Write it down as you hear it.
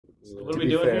What are To we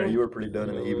be doing fair, here? you were pretty done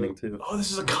in the evening, too. Oh,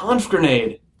 this is a conf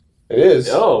grenade. It is.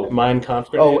 Oh, mine conf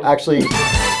grenade. Oh, actually,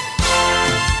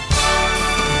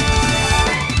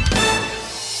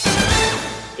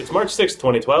 It's March 6th,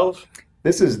 2012.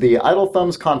 this is the Idle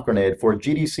Thumbs Conf Grenade for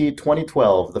GDC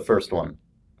 2012, the first one.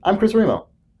 I'm Chris Remo.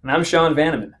 And I'm Sean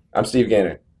Vanneman. I'm Steve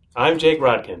Gaynor. I'm Jake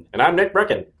Rodkin. And I'm Nick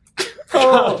Brecken.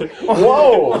 God.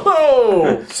 Whoa!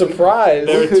 Whoa! Surprise!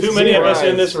 There are too many of us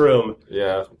in this room.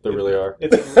 Yeah, there really are.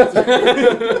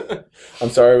 I'm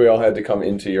sorry we all had to come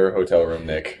into your hotel room,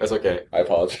 Nick. That's okay. I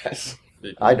apologize.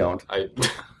 I don't.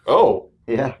 Oh,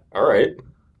 Yeah. all right.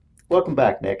 Welcome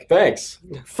back, Nick. Thanks.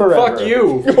 Forever. Fuck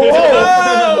you.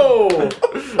 Whoa!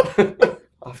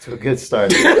 Off to a good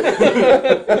start.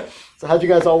 So how'd you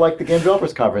guys all like the Game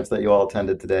Developers Conference that you all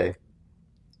attended today?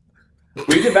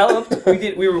 We developed a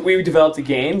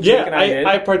game. Jake Yeah, and I did.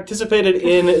 I participated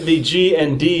in the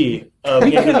G&D of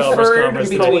Game Developers Conferred Conference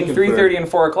between today. 3:30 and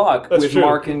 4 o'clock That's with true.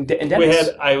 Mark and Dennis.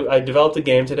 I developed a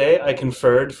game today. I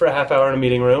conferred for a half hour in a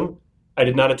meeting room. I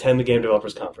did not attend the Game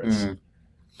Developers Conference. Mm.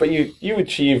 But you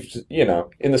achieved,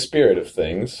 in the spirit of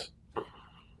things,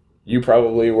 you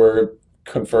probably were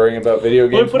conferring about video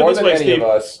Let me games put it more this than way, any Steve. of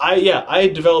us. I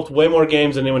developed way more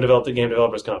games than anyone developed at Game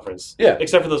Developers Conference. Yeah.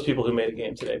 Except for those people who made a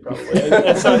game today, probably.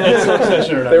 That's some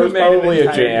session or not. There was made an probably a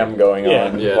entire- jam going Yeah.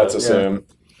 on, Yeah. let's assume.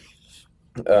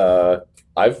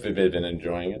 I've been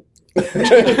enjoying it.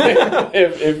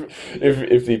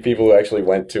 if the people who actually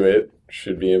went to it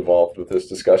should be involved with this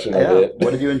discussion of Yeah. it.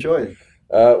 What did you enjoy?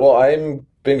 Well, I've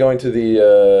been going to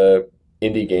the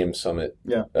Indie Game Summit.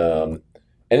 Yeah.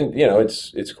 And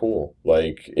it's cool.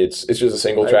 Like it's just a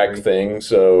single I track agree. thing,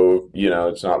 so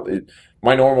it's not.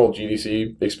 My normal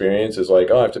GDC experience is like,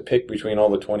 I have to pick between all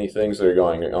the 20 things that are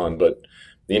going on, but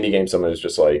the Indie Game Summit is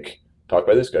just like, talk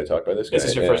by this guy, talk by this guy. Is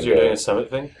this your first And, year doing a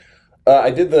summit thing? I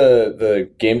did the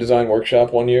game design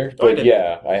workshop one year, Oh, I but did.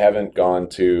 yeah, I haven't gone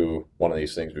to one of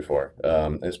these things before.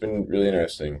 It's been really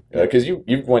interesting because you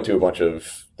went to a bunch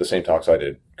of the same talks I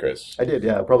did, Chris. I did,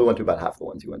 yeah. I probably went to about half the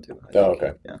ones you went to. I Oh, think.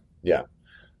 okay. Yeah.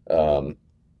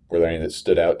 Were there any that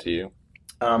stood out to you?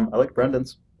 I like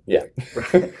Brendan's. Yeah.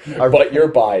 Our- But you're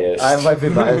biased. I might be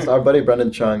biased. Our buddy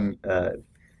Brendan Chung,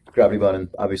 Gravity Bone, and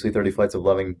obviously 30 Flights of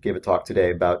Loving gave a talk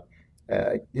today about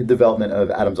the development of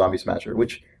Atom Zombie Smasher,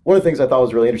 which one of the things I thought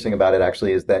was really interesting about it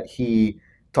actually is that he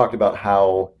talked about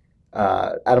how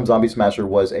Atom Zombie Smasher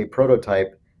was a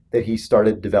prototype that he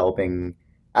started developing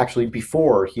actually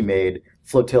before he made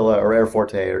Flotilla or Air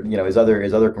Forte or his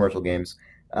other commercial games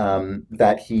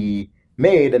that he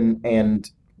made and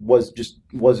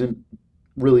wasn't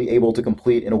really able to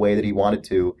complete in a way that he wanted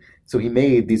to. So he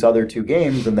made these other two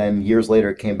games, and then years later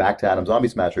it came back to Atom Zombie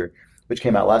Smasher, which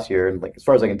came out last year. And like as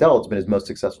far as I can tell, it's been his most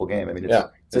successful game. I mean, it's, Yeah.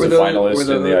 it's It's a a finalist in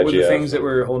the were the IGF. things that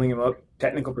were holding him up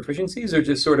technical proficiencies, or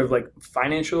just sort of like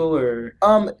financial, or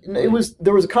there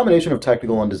was a combination of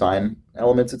technical and design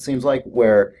elements. It seems like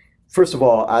where, first of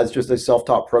all, as just a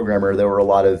self-taught programmer, there were a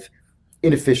lot of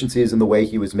inefficiencies in the way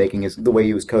he was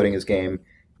coding his game,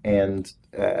 and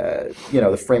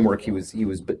the framework he was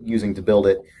using to build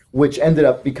it, which ended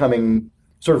up becoming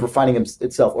sort of refining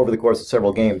itself over the course of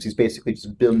several games. He's basically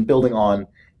just building on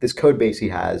this code base he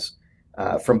has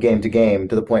from game to game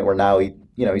to the point where now he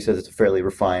says it's fairly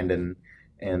refined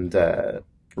and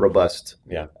robust.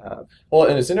 Yeah. Well,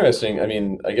 and it's interesting. I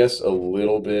mean, I guess a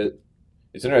little bit.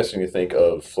 It's interesting to think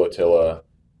of Flotilla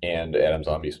and Atom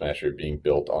Zombie Smasher being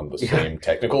built on the same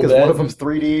technical Because bed. one of them's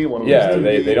 3D, one of Yeah, them's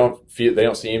 2D. they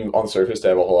don't seem on the surface to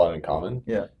have a whole lot in common.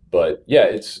 Yeah. But yeah,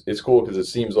 it's cool because it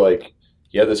seems like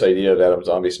he had this idea of Atom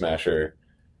Zombie Smasher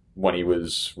when he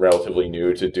was relatively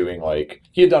new to doing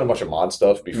he had done a bunch of mod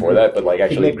stuff before Mhm. that, but He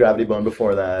actually made Gravity Bone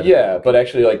before that. yeah, but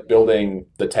actually building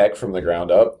the tech from the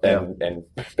ground up and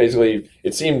basically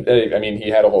it seemed, I mean, he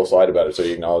had a whole slide about it, so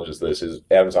he acknowledges this. His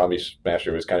Atom Zombie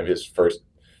Smasher was kind of his first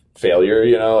failure,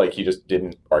 he just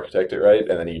didn't architect it right,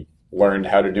 and then he learned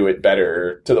how to do it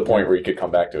better to the point where he could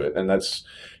come back to it, and that's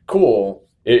cool.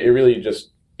 It really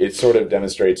it sort of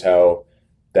demonstrates how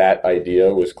that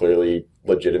idea was clearly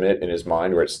legitimate in his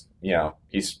mind, where it's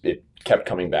it kept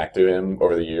coming back to him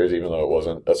over the years, even though it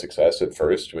wasn't a success at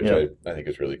first, which Yeah. I think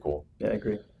is really cool. Yeah, I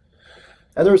agree.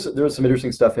 And there was some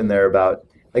interesting stuff in there about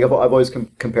I've always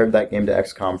compared that game to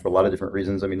XCOM for a lot of different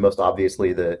reasons. I mean, most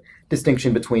obviously the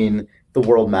distinction between the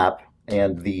world map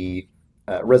and the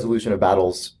resolution of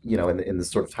battles, in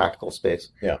this sort of tactical space.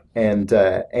 Yeah. And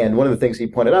one of the things he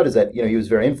pointed out is that he was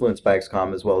very influenced by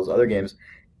XCOM as well as other games.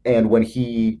 And when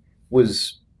he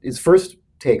was his first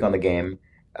take on the game,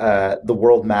 the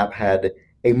world map had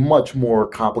a much more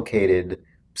complicated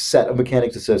set of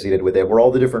mechanics associated with it, where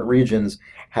all the different regions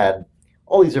had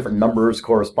all these different numbers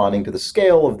corresponding to the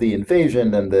scale of the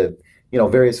invasion and the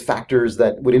various factors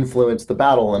that would influence the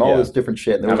battle and all this different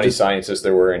shit. And how many scientists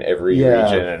there were in every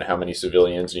region and how many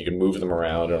civilians, and you could move them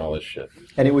around and all this shit.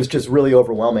 And it was just really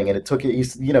overwhelming. And it took, he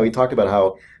talked about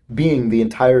how being the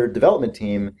entire development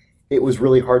team, it was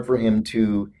really hard for him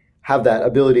to have that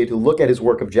ability to look at his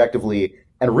work objectively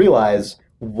and realize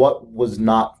what was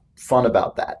not fun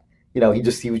about that. He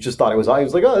just thought it was. He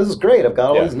was like, "Oh, this is great! I've got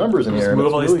all these numbers in here.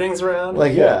 Move all these things around."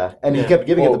 And he kept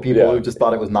giving it to people who just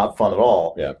thought it was not fun at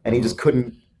all. Yeah. And he just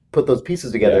couldn't put those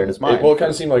pieces together in his mind. It kind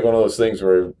of seemed like one of those things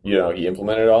where he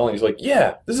implemented it all, and he's like,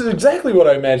 "Yeah, this is exactly what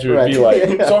I imagined it would be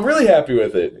like." So I'm really happy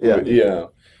with it. Yeah.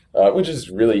 Which is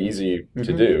really easy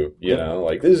to do.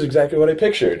 This is exactly what I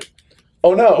pictured.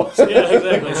 Oh no! Yeah,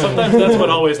 exactly. Sometimes that's what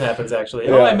always happens. Actually,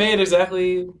 I made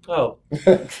exactly. Oh.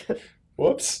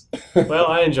 Whoops. Well,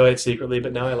 I enjoy it secretly,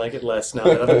 but now I like it less now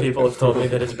that other people have told me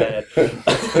that it's bad.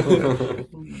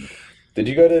 Did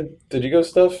you go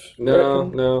stuff?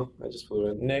 No. I just flew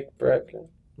in. Nick Brecken.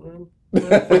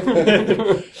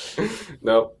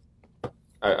 No.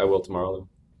 I will tomorrow, though.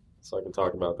 So I can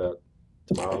talk about that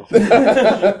tomorrow.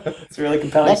 It's really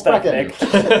compelling stuff, Nick.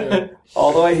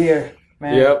 All the way here,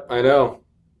 man. Yep, I know.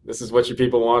 This is what you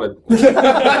people wanted.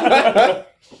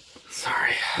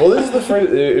 Sorry. Well, this is the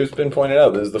first. It's been pointed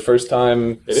out. This is the first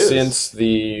time since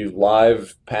the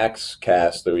live PAX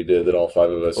cast that we did that all five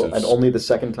of us have, and only the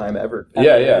second time ever.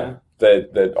 Yeah.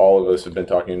 That all of us have been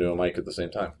talking to a mic at the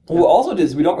same time. Well, also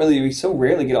just we so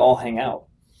rarely get to all hang out.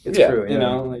 It's true.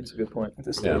 It's a good point. At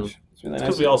this stage, it's really nice.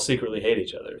 Because we all secretly hate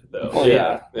each other, though. Well,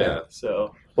 yeah.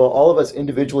 So, all of us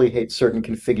individually hate certain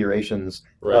configurations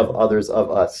of others of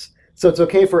us. So it's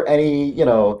okay for any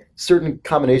certain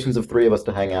combinations of three of us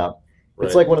to hang out. Right.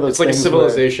 It's like one of those. It's like a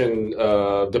civilization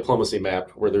diplomacy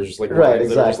map where there's just like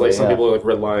some people are like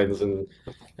red lines and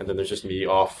then there's just me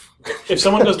off. If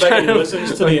someone goes back and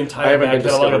listens to the entire back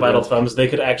catalog of Idle Thumbs, they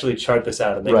could actually chart this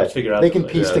out and they can figure out. They can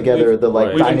piece together the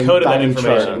dining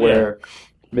chart where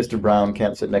Mr. Brown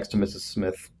can't sit next to Mrs.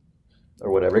 Smith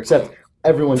or whatever, except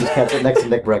everyone just can't sit next to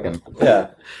Nick Brecken.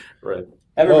 Yeah, right.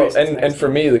 Well, and for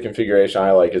me, the configuration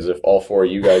I like is if all four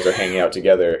of you guys are hanging out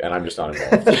together and I'm just not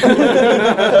involved.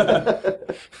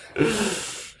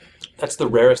 That's the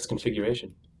rarest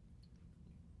configuration.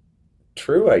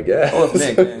 True, I guess. Oh,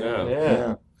 Nick.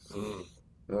 Yeah.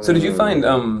 So did you find,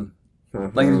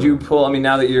 did you pull,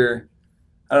 now that you're,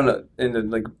 I don't know,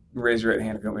 raise your right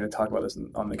hand if you want me to talk about this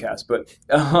on the cast, but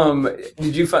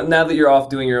did you find, now that you're off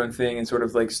doing your own thing and sort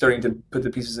of starting to put the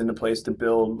pieces into place to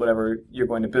build whatever you're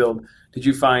going to build, did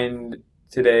you find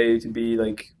today to be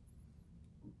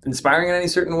inspiring in any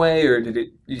certain way, or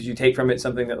did you take from it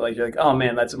something that you're like, oh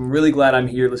man, I'm really glad I'm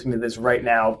here listening to this right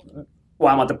now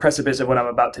while I'm at the precipice of what I'm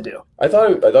about to do? I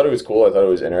thought it was cool. I thought it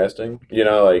was interesting.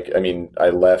 I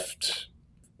left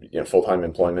full-time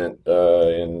employment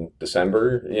in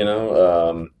December,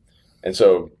 and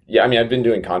so, I've been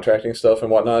doing contracting stuff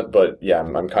and whatnot, but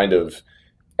I'm kind of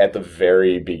at the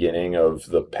very beginning of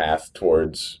the path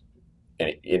towards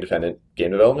independent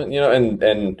game development,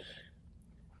 and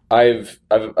I've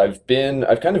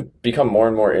kind of become more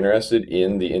and more interested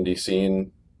in the indie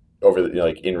scene over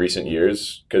in recent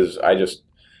years, because I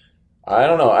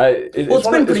don't know. It's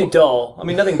been pretty dull.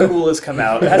 Nothing cool has come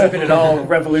out. It hasn't been at all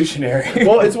revolutionary.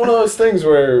 Well, it's one of those things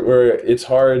where it's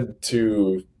hard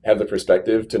to have the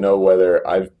perspective to know whether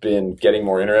I've been getting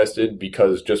more interested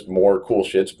because just more cool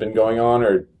shit's been going on,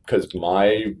 or because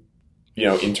my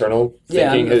internal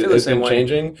thinking has been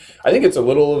changing. I think it's a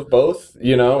little of both,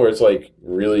 where it's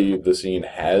really the scene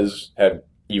has had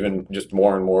even just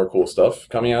more and more cool stuff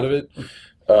coming out of it.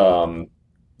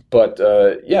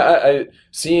 I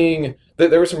seeing that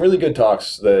there were some really good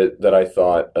talks that I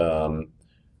thought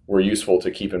were useful to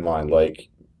keep in mind. One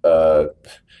of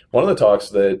the talks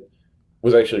that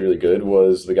was actually really good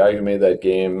was the guy who made that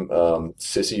game,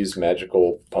 Sissy's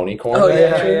Magical Ponycorn. Oh,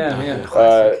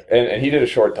 yeah. And he did a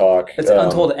short talk. It's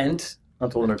Untold Ent.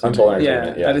 Untold Entertainment.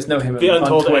 Yeah, I just know him the on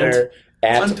Untold Twitter.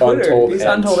 Ent. He's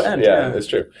Untold Ent. Yeah, that's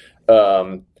true.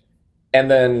 And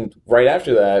then right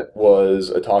after that was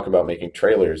a talk about making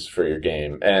trailers for your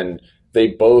game. And they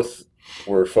both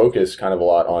were focused kind of a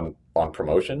lot on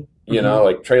promotion.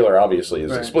 Trailer obviously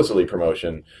is explicitly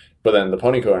promotion. But then the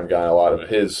Ponycorn guy, a lot of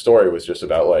his story was just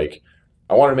about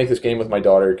I wanted to make this game with my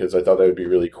daughter because I thought that would be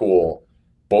really cool.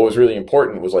 But what was really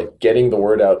important was getting the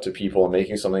word out to people and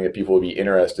making something that people would be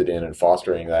interested in and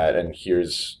fostering that. And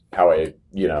here's how I,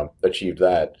 achieved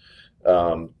that.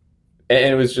 And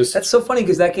it was just... That's so funny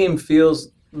because that game feels...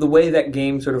 The way that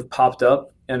game sort of popped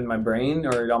up in my brain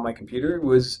or on my computer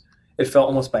it felt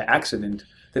almost by accident.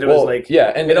 That it was like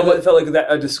and it almost felt like that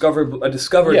a discovered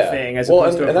thing as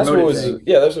opposed to a that's what promoted was thing.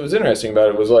 that's what was interesting about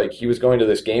it was like he was going to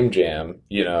this game jam,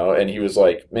 and he was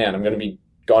like, man, I'm going to be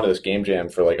gone to this game jam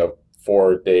for like a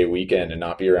 4-day weekend and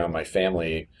not be around my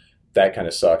family. That kind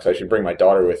of sucks. I should bring my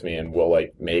daughter with me and we'll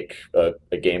like make a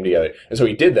game together. And so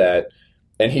he did that,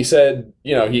 and he said,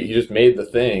 he just made the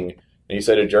thing, and he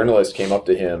said a journalist came up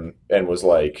to him and was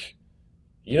like,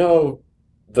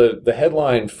 the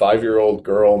headline 5-year-old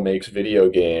girl makes video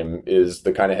game is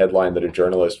the kind of headline that a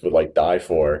journalist would like die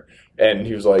for. And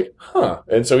he was like, huh.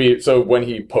 And so when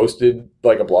he posted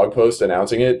like a blog post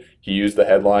announcing it, he used the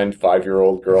headline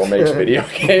 5-year-old girl makes video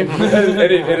game and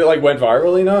it like went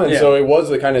viral, And so it was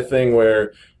the kind of thing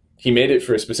where he made it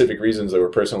for specific reasons that were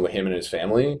personal to him and his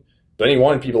family, but then he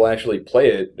wanted people to actually play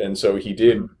it. And so he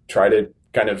did try to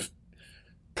kind of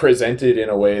present it in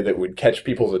a way that would catch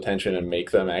people's attention and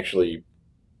make them actually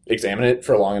examine it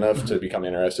for long enough to become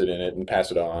interested in it and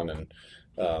pass it on. And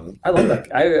I love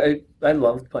that. I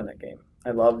loved playing that game.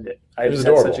 I loved it. I it was had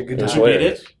adorable. such a good It was time. You beat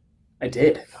it? I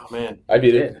did. Oh man, I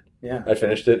beat it. Yeah. I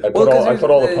finished it. I Well, put 'cause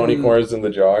all the there's- pony corns in the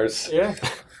jars. yeah.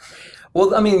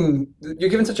 Well, I mean, you're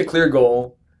given such a clear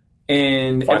goal,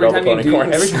 and Find every all the time you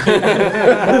pony do, corns.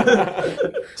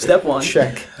 step one.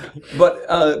 Check.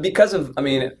 But because of,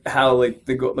 how like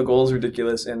the goal is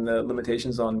ridiculous and the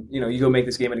limitations on, you go make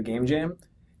this game at a game jam,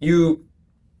 you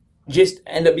just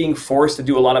end up being forced to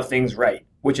do a lot of things right,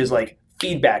 which is like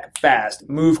feedback fast,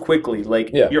 move quickly.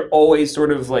 Like you're always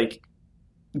sort of like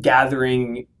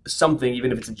gathering something,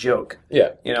 even if it's a joke. Yeah.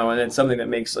 And it's something that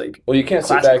makes like Well, you can't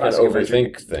sit Classic back and adventure.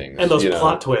 overthink things. And those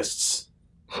plot twists.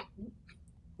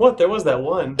 What? There was that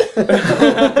one.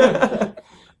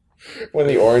 When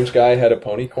the orange guy had a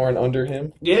pony corn under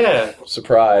him. Yeah.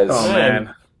 Surprise. Oh Man.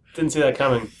 man. Didn't see that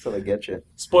coming. So they get you.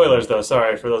 Spoilers, though.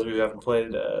 Sorry for those of you who haven't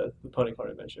played the Pony Corn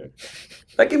Adventure.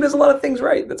 That game does a lot of things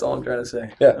right. That's all I'm trying to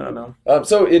say. Yeah. I don't know.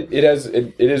 So it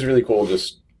is really cool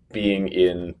just being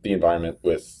in the environment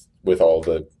with all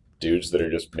the dudes that are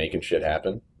just making shit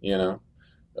happen,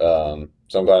 So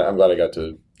I'm glad I got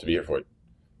to be here for it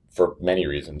for many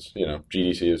reasons.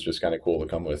 GDC is just kind of cool to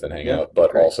come with and hang out,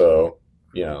 but great. also,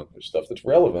 there's stuff that's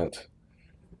relevant.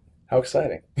 How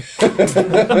exciting.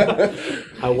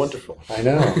 How wonderful. I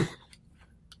know.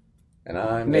 And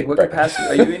I'm Nick, what Brecken.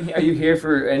 capacity are you here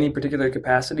for? Any particular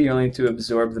capacity, or only to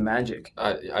absorb the magic?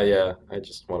 I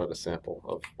just wanted a sample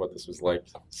of what this was like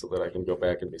so that I can go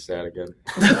back and be sad again.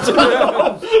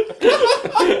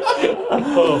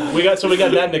 Oh, we got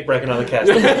that Nick Brecken on the cast.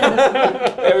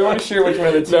 Hey, we want to share which one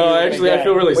of the two. No, actually, I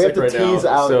feel really We have sick to right now, tease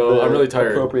out so the I'm really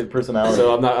tired. appropriate personality.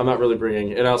 So I'm not really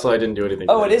bringing. And also, I didn't do anything.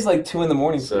 Oh, today. it is like 2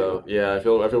 a.m. So yeah, I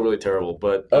feel really terrible.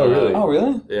 But Oh, really? Oh,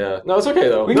 really? yeah, no, it's okay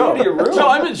though. We can go to your room. No,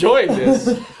 I'm enjoying this.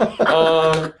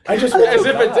 I just As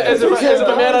if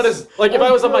a man on his if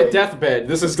I was on my deathbed,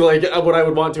 this is like what I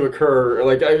would want to occur.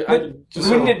 Like I just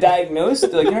When you get diagnosed,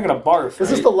 like you're not gonna barf. This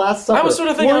right? is the Last Supper. I was sort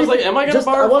of thinking, I was like, am I gonna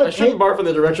barf? I shouldn't barf in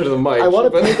the direction of the mic. I want to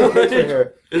but- paint a picture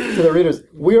here to the readers.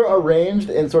 We're arranged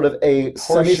in sort of a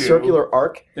semicircular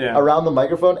arc Yeah. around the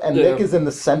microphone, and Yeah. Nick is in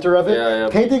the center of it, Yeah.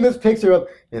 painting this picture of,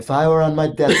 if I were on my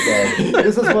deathbed,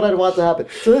 this is what I'd want to happen.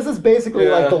 So this is basically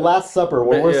Yeah. like the Last Supper,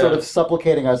 where we're Yeah. sort of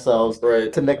supplicating ourselves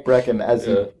Right. to Nick Brecken as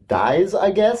Yeah. he dies,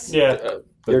 I guess. Yeah.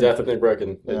 The death of Nick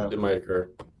Brecken, Yeah. it might occur.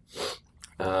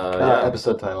 Yeah.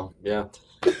 Episode title. Yeah.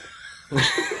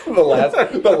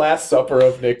 the last supper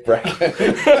of Nick Brecken.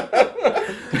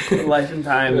 Life and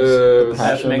Times.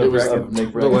 Passion Nick of Brecken.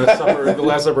 Nick The Brecken.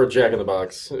 last supper of Jack in the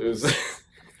Box. It was.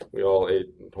 We all ate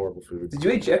horrible foods. Did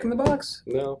you eat Jack in the Box?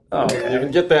 No. Oh, I didn't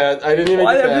even get that. I didn't even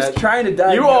Well, get I'm that. just trying to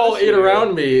diagnose You all ate you.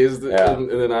 around me, Yeah. and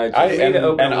then I. I Just, and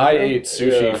ate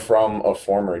sushi Yeah. from a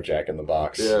former Jack in the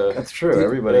Box. yeah, That's true.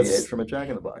 Everybody That's- ate from a Jack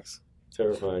in the Box.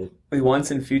 terrifying. We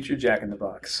once and future Jack in the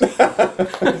Box. This is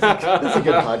a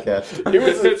good podcast.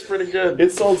 It's pretty good.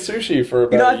 It sold sushi for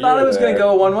about I a thought year it was going to there.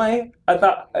 go one way. I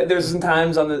thought there's some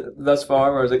times on the thus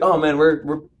far where I was like, "Oh man,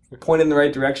 we're pointing in the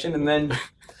right direction," and then,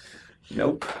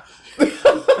 nope.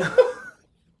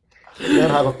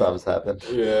 Can't have a thumbs happen.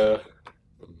 Yeah.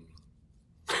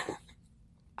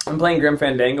 I'm playing Grim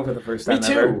Fandango for the first Me time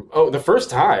too. ever. Oh, the first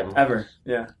time. Ever,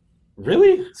 yeah.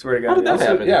 Really? Swear to God. How did that yeah.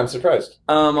 happen? Yeah, I'm surprised.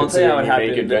 I'll tell you how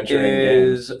it Considering you make happened. adventuring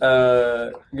Is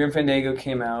Grim Fandango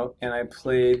came out and I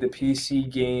played the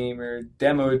PC Gamer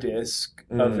demo disc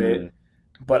of it,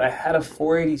 but I had a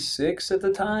 486 at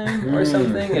the time or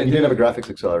something. And you didn't have a graphics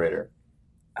accelerator.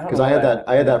 I don't Because know I had what that.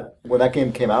 I had that when that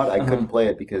game came out. I couldn't play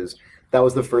it because that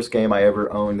was the first game I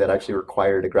ever owned that actually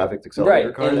required a graphics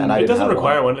accelerator card, and it doesn't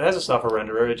require one. It has a software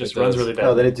renderer. It just runs really bad.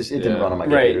 Oh, then it didn't run on my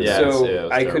computer. Right. So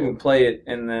I couldn't play it,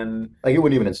 and then like it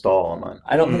wouldn't even install on mine.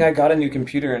 I don't think I got a new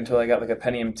computer until I got like a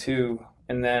Pentium 2,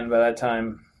 and then by that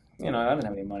time, I didn't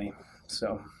have any money,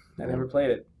 so I never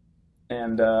played it,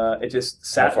 and it just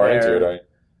sat How far there. into it are you?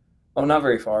 Oh, not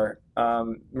very far.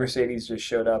 Mercedes just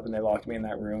showed up and they locked me in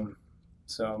that room,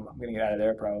 so I'm gonna get out of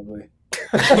there probably.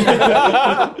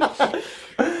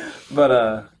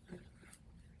 But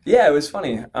yeah, it was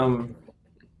funny.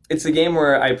 It's a game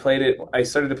where I played it. I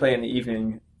started to play in the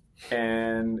evening,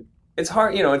 and it's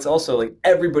hard. It's also like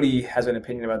everybody has an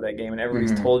opinion about that game, and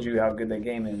everybody's told you how good that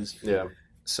game is. Yeah.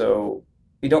 So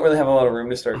you don't really have a lot of room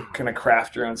to start kind of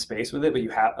craft your own space with it, but you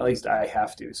have. At least I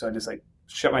have to. So I just like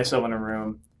shut myself in a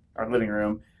room or living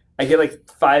room. I get like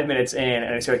 5 minutes in,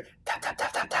 and I see like tap tap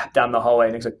tap tap tap down the hallway,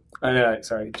 and he's like, "Oh no,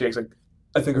 sorry." Jake's like,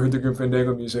 "I think I heard the Grim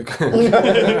Fandango music on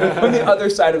the other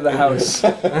side of the house."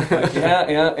 Like,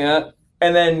 yeah.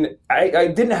 And then I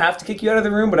didn't have to kick you out of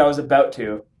the room, but I was about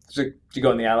to. She's like, "Did you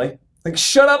go in the alley?" Like,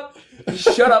 shut up.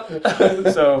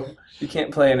 So you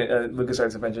can't play in a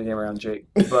LucasArts adventure game around Jake.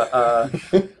 But I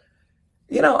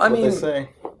mean, they say.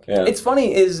 Yeah. It's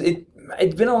funny.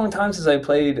 It's been a long time since I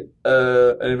played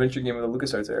an adventure game with a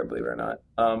LucasArts era, believe it or not.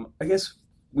 I guess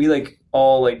we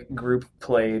all group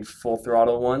played Full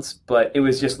Throttle once, but it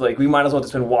was just like we might as well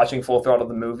just been watching Full Throttle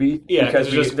the movie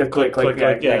because we just click,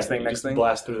 next thing.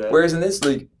 Blast through that. Whereas in this,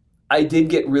 I did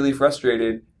get really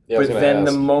frustrated, but then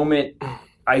the moment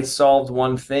I solved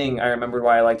one thing, I remembered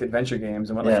why I liked adventure games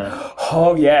and went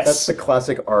oh yes, that's the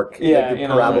classic arc, the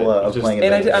parabola of playing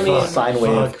adventure. And I mean, sine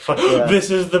wave. This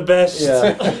is the best.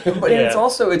 Yeah. But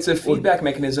it's a feedback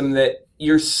mechanism that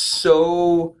you're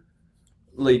so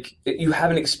you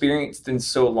haven't experienced in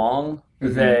so long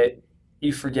that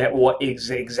you forget what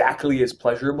exactly is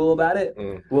pleasurable about it.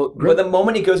 Well, but the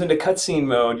moment it goes into cutscene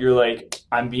mode, you're like,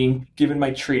 I'm being given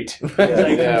my treat. I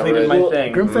completed my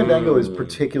thing. Grim Fandango is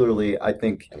particularly, I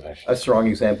think, a strong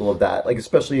example of that.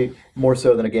 Especially more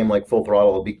so than a game like Full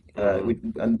Throttle.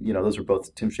 Those are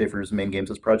both Tim Schafer's main games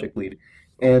as project lead,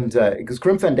 and because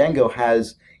Grim Fandango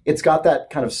it's got that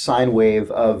kind of sine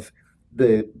wave of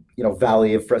the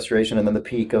valley of frustration and then the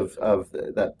peak of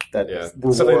that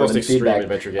reward something the most and extreme feedback.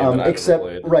 Adventure game that I've ever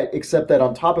played. Right, except that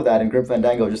on top of that in Grim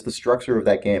Fandango, just the structure of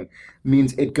that game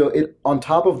means it on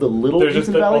top of the little peaks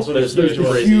and valleys, there's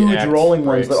the huge rolling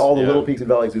ones that all the little peaks and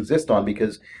valleys exist on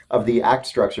because of the act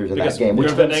structures in that game.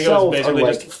 Grim Fandango is basically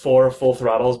just 4 Full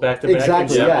Throttles back to back.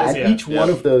 Exactly, and each one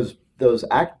of those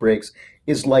act breaks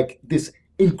is like this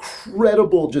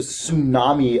incredible just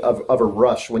tsunami of a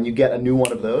rush when you get a new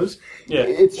one of those. Yeah,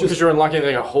 it's just because you're unlocking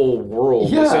a whole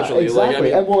world essentially.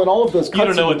 Exactly. And in all of those, you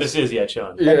don't know what this is yet,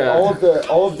 Sean. Yeah. And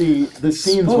all of the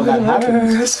scenes when that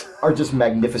happens are just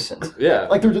magnificent. Yeah,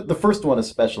 the first one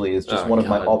especially is just one of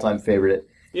my all-time favorite.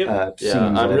 Scenes.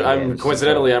 I'm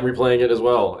coincidentally I'm replaying it as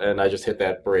well, and I just hit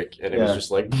that break, and it was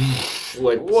just like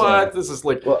what? This is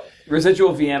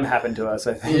residual VM happened to us,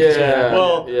 I think.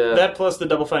 That plus the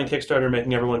Double Fine Kickstarter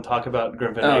making everyone talk about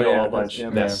Grim Fandango a bunch.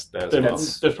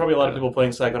 There's probably a lot of people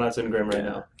playing Psychonauts and Grim right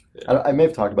now. I may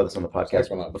have talked about this on the podcast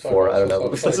before. I don't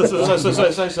know. Psychonauts.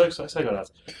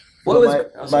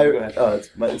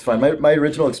 It's fine. My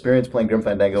original experience playing Grim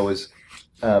Fandango was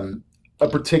a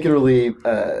particularly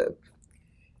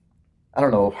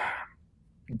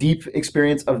deep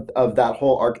experience of that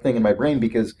whole arc thing in my brain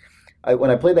because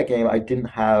when I played that game, I didn't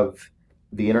have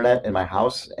the internet in my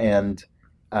house, and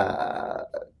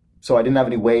so I didn't have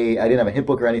I didn't have a hint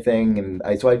book or anything, and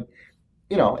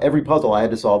every puzzle I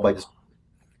had to solve by just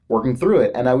working through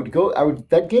it, and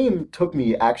that game took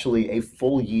me actually a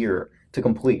full year to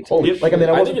complete.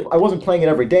 I wasn't playing it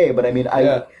every day, but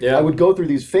I would go through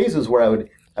these phases where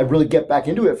I'd really get back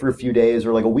into it for a few days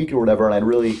or like a week or whatever, and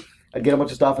I'd get a bunch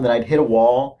of stuff, and then I'd hit a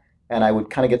wall, and I would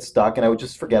kind of get stuck, and I would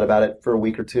just forget about it for a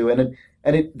week or two. And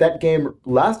that game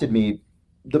lasted me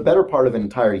the better part of an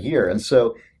entire year. And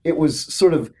so it was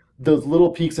sort of those little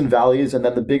peaks and valleys and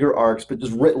then the bigger arcs, but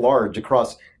just writ large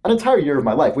across an entire year of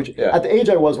my life, which at the age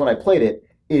I was when I played it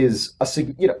is a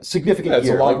significant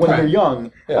year. Like when you're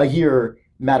young, a year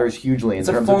matters hugely in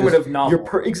terms of formative novel.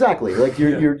 Exactly, like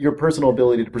your personal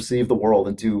ability to perceive the world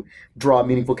and to draw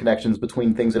meaningful connections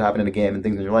between things that happen in a game and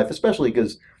things in your life, especially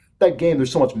because that game,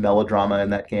 there's so much melodrama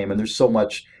in that game, and there's so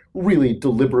much really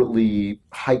deliberately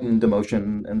heightened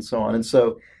emotion and so on. And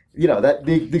so, that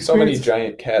the experience... So many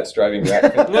giant cats driving rat.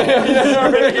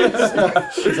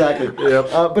 Exactly. Yep.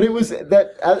 But it was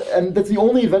that, and that's the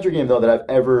only adventure game though that I've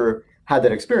ever had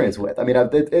that experience with. I mean,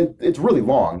 it's really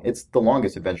long. It's the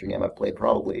longest adventure game I've played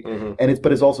probably, and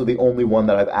it's also the only one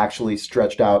that I've actually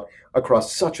stretched out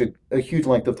across such a huge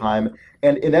length of time.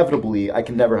 And inevitably, I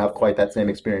can never have quite that same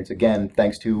experience again,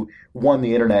 thanks to one,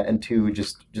 the internet, and two,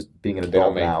 just being an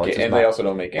adult now. They also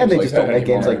don't make games. And they just don't make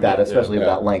games like that, especially of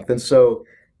that length. And so,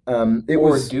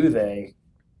 do they?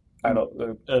 I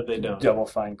don't. They don't. Double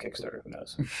Fine Kickstarter. Who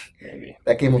knows? Maybe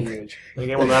that game will be huge. The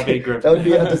game will not be Grim. That would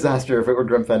be a disaster if it were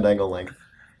Grim Fandango length.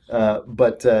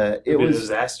 But it was a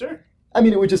disaster. I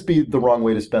mean, it would just be the wrong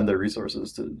way to spend their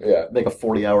resources to make a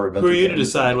 40-hour adventure. Who are you to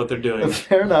decide what they're doing?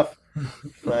 Fair enough.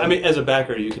 I mean, as a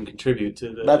backer, you can contribute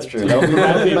to the. That's true. That would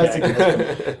be my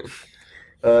suggestion.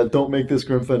 Don't make this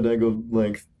Grim Fandango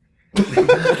length.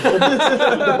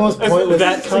 The most pointless.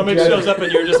 That comment shows up, and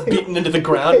you're just beaten into the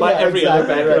ground by every other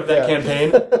backer of that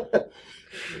campaign.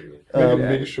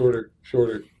 Make it shorter.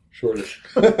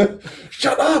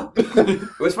 Shut up!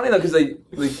 It was funny though because I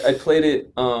played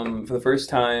it for the first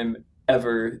time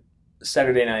ever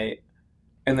Saturday night,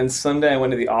 and then Sunday I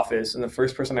went to the office, and the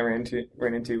first person I ran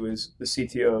into was the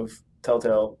CTO of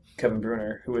Telltale, Kevin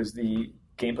Bruner, who was the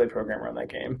gameplay programmer on that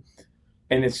game,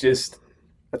 and it's just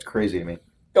that's crazy to me.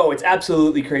 Oh, it's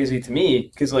absolutely crazy to me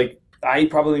because I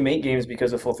probably make games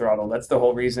because of Full Throttle. That's the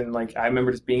whole reason. I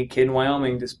remember just being a kid in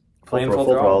Wyoming, just playing Full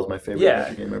Throttle is my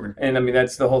favorite game ever. And I mean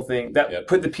that's the whole thing. That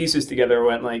put the pieces together.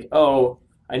 Went oh,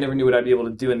 I never knew what I'd be able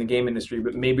to do in the game industry,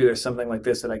 but maybe there's something like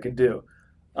this that I could do.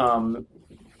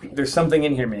 There's something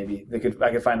in here maybe that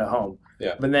I could find a home.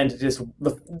 Yeah. But then to just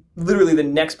literally the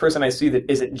next person I see that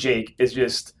isn't Jake is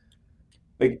just.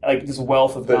 Like this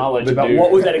wealth of knowledge about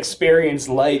what was that experience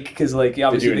like? Because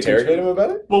obviously did you interrogate him about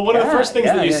it? Well, one of the first things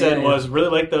that you said was really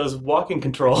like those walking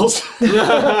controls, and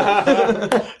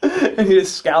he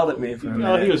just scowled at me for a minute.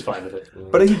 No, he was fine with it.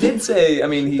 But he did say, I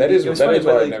mean, that is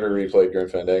why I never replayed Grim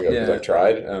Fandango because I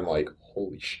tried and I'm like,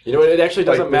 holy shit! You know what? It actually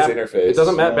doesn't map. It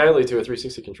doesn't map badly to a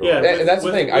 360 controller. Yeah, and that's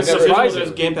the thing. I've never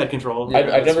gamepad control.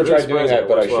 I've never tried doing that,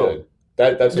 but I should.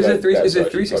 Is it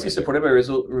 360 supported by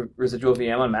residual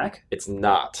VM on Mac? It's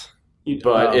not,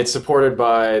 but it's supported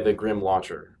by the Grim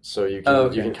launcher, so you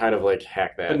can kind of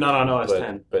hack that. But not on OS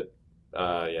 10. But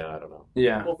I don't know.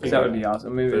 Yeah, that would be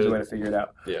awesome. Maybe there's a way to figure it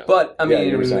out. Yeah, but I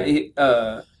mean,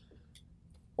 well,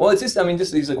 it's just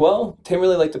he's like, well, Tim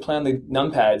really liked to play on the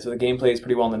numpad, so the gameplay is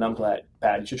pretty well on the numpad.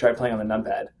 You should try playing on the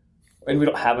numpad. And we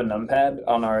don't have a numpad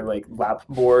on our lap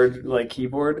board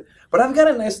keyboard, but I've got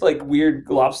a nice weird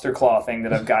lobster claw thing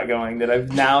that I've got going that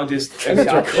I've now just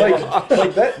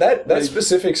that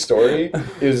specific story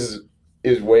has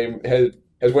way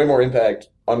more impact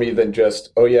on me than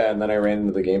just and then I ran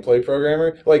into the gameplay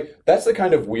programmer. That's the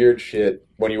kind of weird shit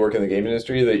when you work in the game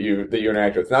industry that you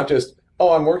interact with. Not just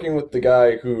I'm working with the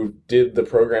guy who did the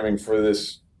programming for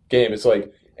this game. It's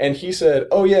and he said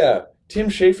Tim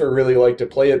Schafer really liked to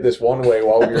play it this one way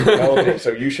while we were developing,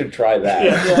 so you should try that.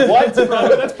 Yeah. What?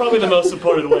 That's probably the most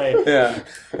supported way. Yeah.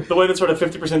 The way that's sort of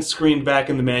 50% screened back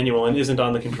in the manual and isn't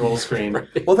on the control screen.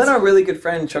 Right. Well, then our really good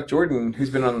friend Chuck Jordan, who's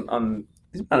been on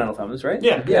Elfhelms, right?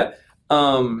 Yeah. Yeah.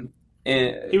 And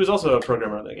he was also a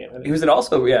programmer on that game. He was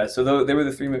also, so they were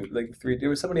the three, there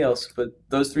was somebody else, but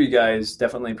those three guys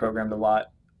definitely programmed a lot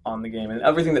on the game, and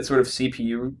everything that's sort of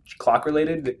CPU clock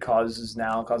related that causes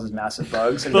massive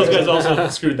bugs. And those guys also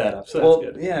screwed that up. So that's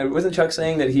good. Yeah, wasn't Chuck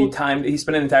saying that he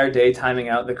spent an entire day timing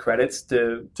out the credits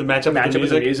to match up with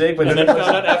the music, but and then found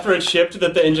out after it shipped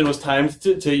that the engine was timed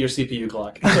to your CPU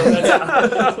clock.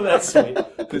 So that's sweet.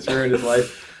 It's ruined his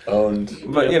life. Owned.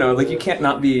 But you can't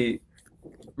not be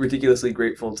ridiculously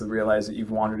grateful to realize that you've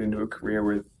wandered into a career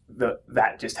where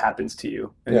that just happens to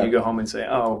you, and you go home and say,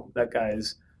 "Oh, that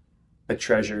guy's a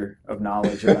treasure of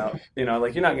knowledge about," you're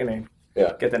not going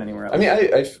to get that anywhere else. I mean,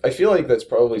 I feel like that's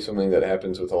probably something that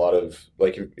happens with a lot of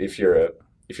if you're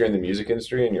in the music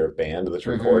industry and you're a band that's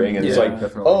recording, and it's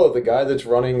definitely. The guy that's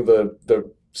running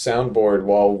the soundboard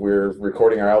while we're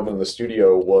recording our album in the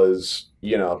studio was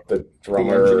the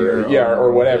drummer,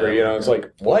 or whatever. It's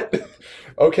what?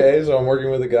 Okay, so I'm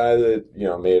working with a guy that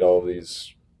made all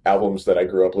these albums that I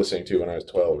grew up listening to when I was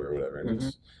 12 or whatever.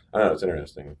 And I don't know, it's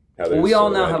interesting. We all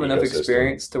now have enough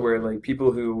experience to where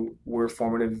people who were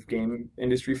formative game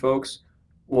industry folks,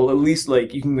 well, at least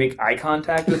you can make eye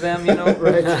contact with them,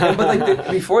 right?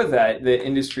 But before that, the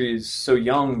industry is so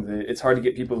young that it's hard to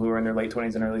get people who are in their late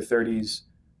 20s and early 30s,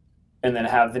 and then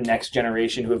have the next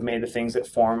generation who have made the things that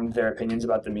formed their opinions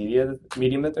about the medium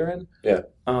that they're in. Yeah.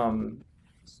 I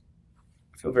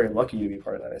feel very lucky to be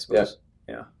part of that, I suppose.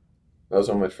 Yeah. That was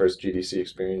one of my first GDC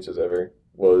experiences ever.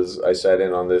 I sat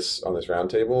in on this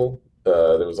round table.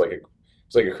 There was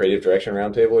it's like a creative direction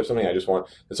roundtable or something. And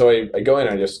so I go in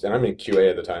and I'm in QA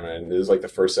at the time, and this is like the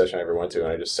first session I ever went to,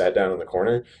 and I just sat down in the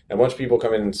corner, and a bunch of people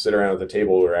come in and sit around at the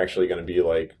table who are actually going to be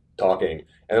like talking,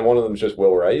 and then one of them is just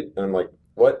Will Wright, and I'm like,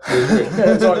 what?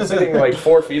 And so I'm sitting like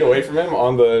 4 feet away from him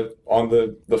on the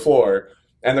floor,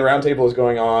 and the roundtable is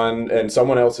going on, and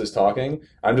someone else is talking.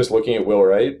 I'm just looking at Will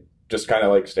Wright, just kind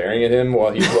of like staring at him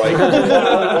while he's like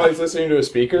while he's listening to a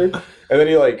speaker, and then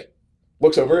he like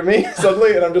looks over at me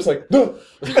suddenly, and I'm just like, and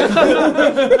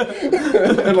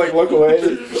like look away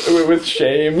with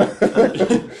shame.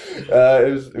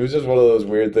 It was just one of those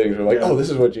weird things where like, oh, this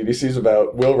is what GDC is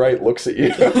about. Will Wright looks at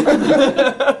you.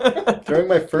 During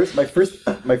my first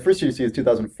GDC is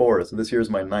 2004, so this year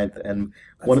is my 9th, and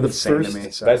that's one of the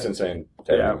first. That's insane.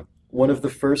 Yeah. One of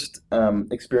the first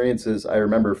experiences I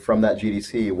remember from that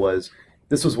GDC was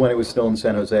when it was still in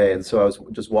San Jose, and so I was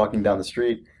just walking down the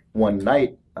street one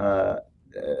night,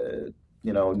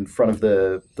 in front of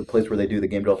the place where they do the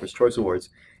Game Developers Choice Awards,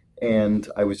 and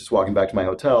I was just walking back to my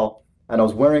hotel, and I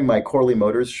was wearing my Corley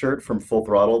Motors shirt from Full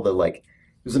Throttle. It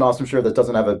was an awesome shirt that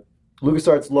doesn't have a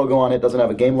LucasArts logo on it, doesn't have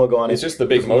a game logo on it. It's just the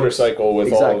big motorcycle with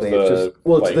exactly. all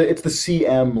of the... It's the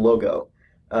CM logo.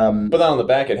 But then on the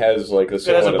back it has like this.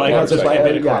 It has a bike. Exactly.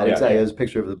 It has a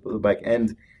picture of the bike,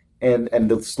 and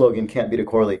the slogan "Can't beat a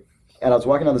Corley." And I was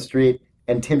walking down the street,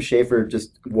 and Tim Schafer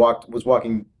just was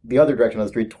walking the other direction on the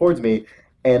street towards me.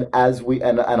 And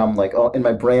and I'm like, oh, in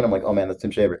my brain, I'm like, oh man, that's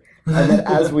Tim Schafer. And then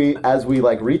as we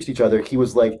like reached each other, he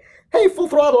was like, hey, Full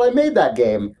Throttle, I made that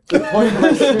game.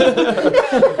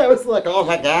 I was like, oh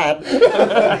my god.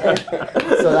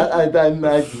 So I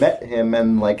met him,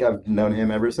 and like I've known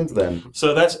him ever since then.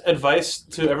 So that's advice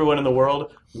to everyone in the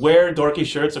world: wear dorky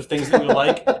shirts of things that you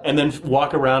like, and then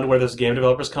walk around where this Game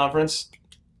Developers Conference.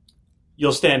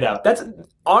 You'll stand out. That's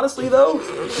honestly though.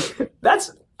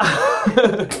 That's.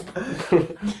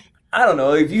 I don't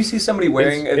know. If you see somebody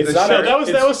wearing that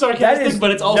was sarcastic, but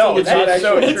it's also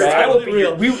totally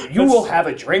real. You will have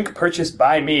a drink purchased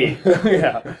by me.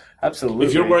 Yeah, absolutely.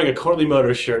 If you're wearing a Corley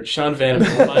Motors shirt, Sean Van will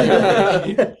find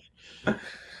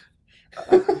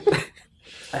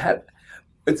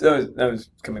I was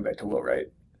coming back to Will Wright.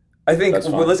 I think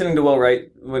we're listening to Will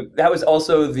Wright. That was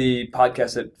also the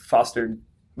podcast that fostered.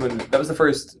 That was the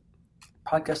first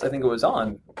podcast I think it was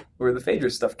on where the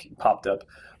Phaedrus stuff popped up.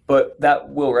 But that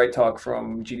Will Wright talk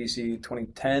from GDC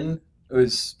 2010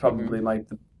 was probably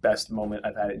the best moment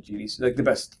I've had at GDC, like the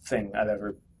best thing I've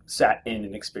ever sat in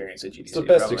and experienced at GDC. It's the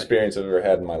best experience I've ever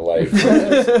had in my life.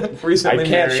 Recently I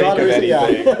can't think of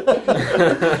anything.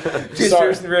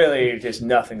 There's really just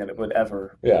nothing that it would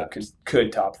ever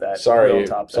could top that. Sorry,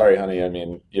 honey. I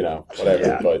mean, whatever.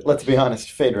 Yeah. But let's be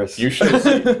honest, Phaedrus. You should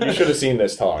have seen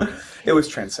this talk. It was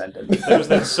transcendent. There was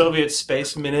that Soviet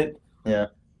space minute. Yeah.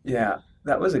 Yeah.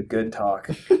 That was a good talk.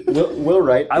 Will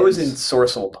Wright. I was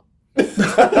ensorcelled.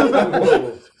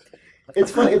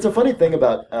 It's funny. It's a funny thing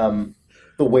about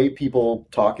the way people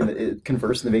talk and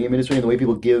converse in the video game industry, and the way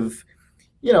people give,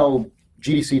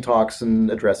 GDC talks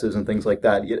and addresses and things like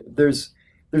that. There's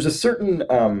a certain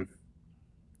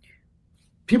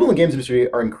people in the games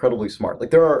industry are incredibly smart.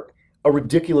 Like there are a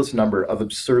ridiculous number of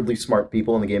absurdly smart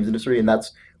people in the games industry, and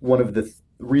that's one of the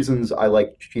reasons I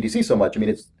like GDC so much. I mean,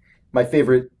 it's my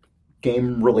favorite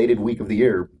game-related week of the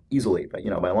year, easily, by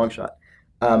a long shot.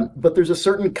 But there's a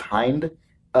certain kind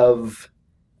of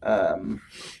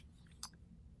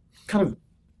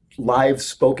live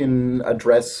spoken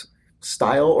address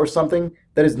style or something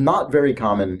that is not very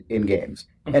common in games.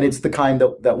 Mm-hmm. And it's the kind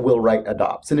that Will Wright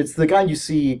adopts. And it's the kind you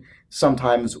see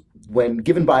sometimes when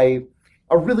given by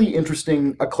a really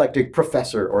interesting, eclectic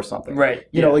professor or something. Right.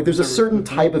 There's a certain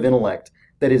type of intellect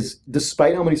that is,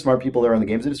 despite how many smart people there are in the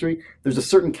games industry, there's a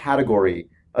certain category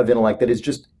of intellect that is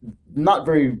just not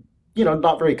very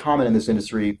common in this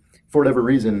industry for whatever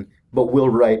reason, but Will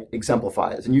Wright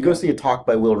exemplifies. And you go see a talk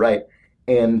by Will Wright,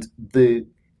 and the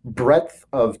breadth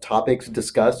of topics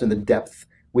discussed and the depth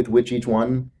with which each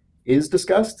one is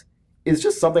discussed is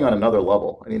just something on another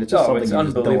level. I mean, it's just something it's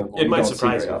unbelievable. It might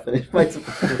surprise you. It might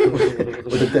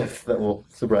with a depth that will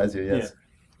surprise you, yes.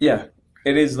 Yeah.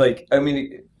 It is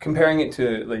comparing it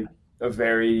to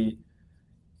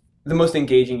the most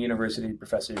engaging university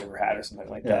professor you've ever had or something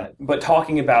like that. But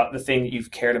talking about the thing that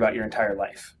you've cared about your entire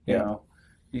life, you know,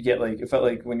 you get it felt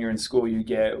like when you're in school, you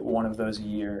get one of those a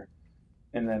year,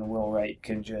 and then Will Wright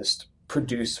can just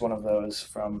produce one of those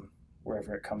from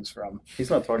wherever it comes from. He's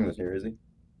not talking this year, is he?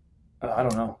 I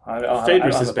don't know.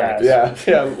 Phaedrus is back. Yeah.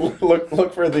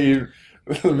 Look for the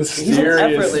The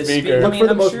mysterious speaker. Look for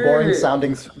the most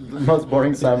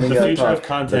boring sounding the future of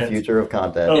content. The future of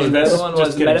content. Oh, the other one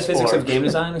was Metaphysics of Game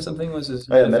Design or something. Was his?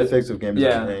 Oh, yeah, Metaphysics of Game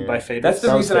Design. Yeah, by Faber. That's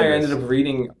the reason I ended up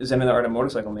reading Zen and the Art of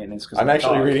Motorcycle Maintenance. I'm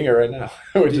actually reading it right now.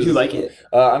 Did you like it?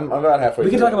 I'm about halfway.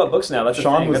 We can talk about books now. That's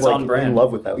Sean was that's like on brand. in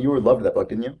love with that. You were in love with that book,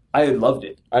 didn't you? I loved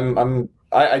it.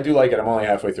 I do like it. I'm only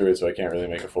halfway through it, so I can't really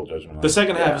make a full judgment on it. The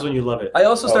second half is when you love it. I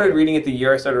also started reading it the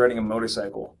year I started riding a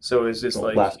motorcycle. So it's just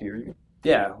like... Last year?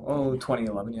 Yeah.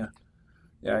 2011, yeah.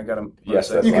 Yeah, I got a... Yes,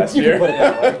 that's last year. Put it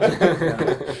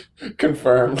that way.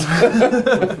 Confirmed.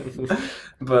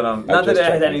 But not that it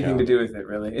had anything to do with it,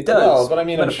 really. It does. No, but I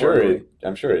mean, I'm sure it...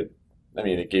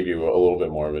 it gave you a little bit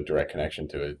more of a direct connection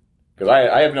to it. Because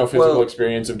I have no physical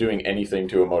experience of doing anything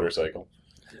to a motorcycle.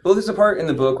 Well, there's a part in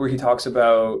the book where he talks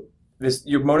about this: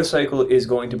 your motorcycle is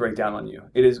going to break down on you.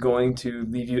 It is going to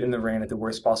leave you in the rain at the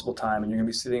worst possible time, and you're going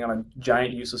to be sitting on a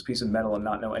giant useless piece of metal and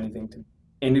not know anything to.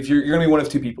 And if you're going to be one of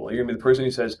two people. You're going to be the person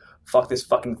who says, "Fuck this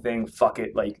fucking thing, fuck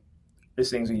it, like this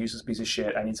thing's a useless piece of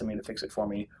shit. I need somebody to fix it for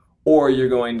me." Or you're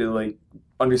going to like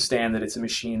understand that it's a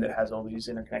machine that has all these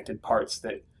interconnected parts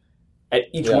that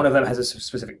each one of them has a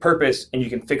specific purpose, and you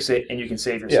can fix it and you can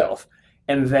save yourself.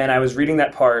 Yeah. And then I was reading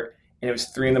that part. And it was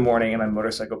 3 a.m. and my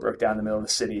motorcycle broke down in the middle of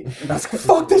the city. And I was like,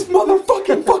 fuck this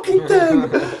motherfucking fucking thing!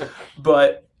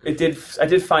 But I did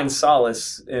find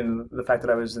solace in the fact that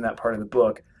I was in that part of the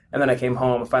book. And then I came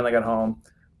home, finally got home,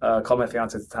 called my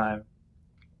fiance at the time,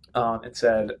 and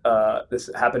said,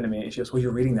 this happened to me. And she goes, well,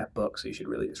 you're reading that book, so you should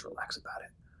really just relax about it.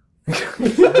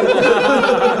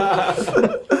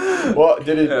 Well,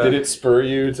 did it spur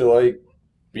you to like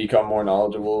become more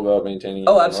knowledgeable about maintaining?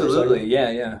 Oh, absolutely,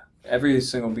 yeah. Every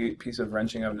single piece of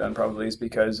wrenching I've done probably is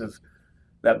because of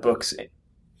that book's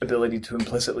ability to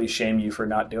implicitly shame you for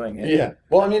not doing it. Yeah.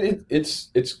 Well, I mean, it's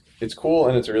cool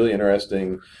and it's a really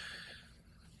interesting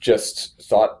just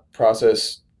thought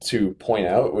process to point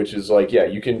out, which is like, yeah,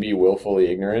 you can be willfully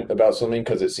ignorant about something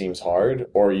because it seems hard,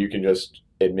 or you can just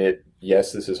admit,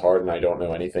 yes, this is hard and I don't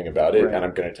know anything about it, and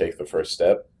I'm going to take the first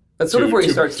step. That's sort of where he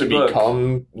starts the book. To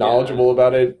become knowledgeable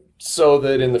about it. So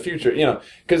that in the future,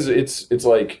 because it's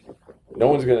like no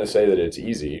one's going to say that it's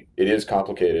easy. It is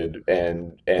complicated,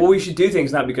 and well, we should do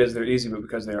things not because they're easy, but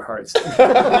because they're hard.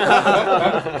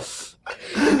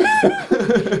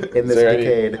 In this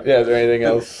decade, is there anything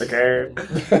else?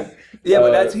 Yeah,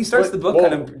 but he starts the book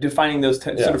kind of defining those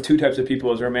sort of two types of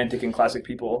people as romantic and classic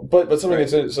people. But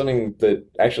something that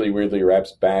actually weirdly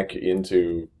wraps back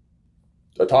into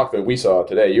a talk that we saw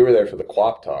today. You were there for the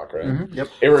QWOP talk, right? Mm-hmm. Yep.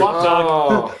 QWOP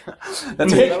talk.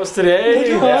 That was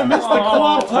today. I missed the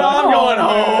QWOP talk. I'm going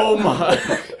home.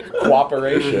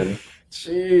 Cooperation.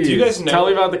 Jeez. Do you guys know? Tell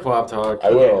me about the QWOP talk. I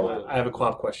will. I have a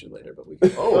QWOP question later, but we can.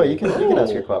 You can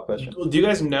ask your QWOP question. Do you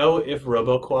guys know if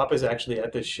RoboQWOP is actually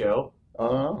at this show? I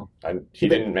don't know. He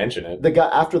didn't mention it. The guy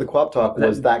after the QWOP talk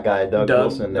was that guy, Doug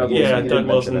Wilson. Doug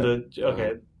Wilson.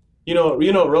 Okay. You know what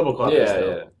RoboQWOP is,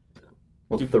 though. Yeah.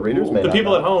 Well, the readers may the not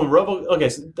people know. at home,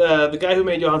 so the guy who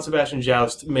made Johann Sebastian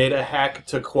Joust made a hack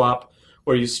to QWOP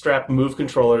where you strap Move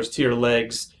controllers to your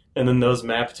legs, and then those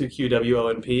map to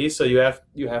QWONP. So you have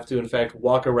to in fact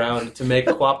walk around to make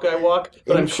QWOP guy walk.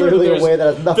 But I'm sure clearly a way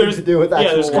that has nothing to do with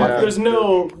actual walking. There's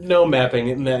no mapping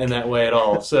in that way at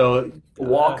all. So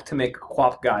walk to make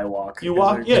QWOP guy walk. You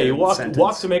walk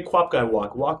to make QWOP guy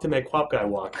walk. Walk to make QWOP guy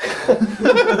walk.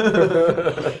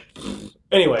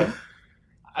 Anyway,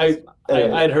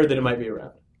 I'd heard that it might be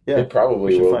around. Yeah, it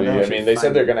probably will be. Out. I mean, they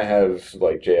said they're going to have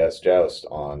like JS Joust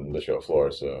on the show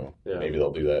floor, so maybe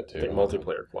they'll do that too. I think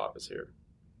multiplayer QWOP is here,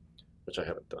 which I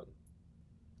haven't done.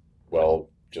 Well,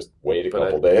 just wait a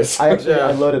couple days.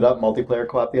 I loaded up multiplayer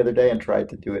QWOP the other day and tried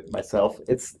to do it myself.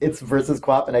 It's versus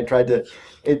QWOP, and I tried to.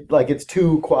 It's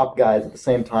two QWOP guys at the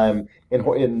same time in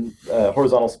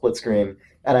horizontal split screen.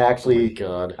 And I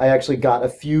actually got a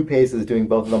few paces doing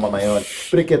both of them on my own,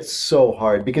 but it gets so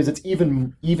hard because it's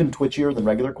even twitchier than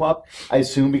regular QWOP. I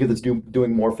assume because it's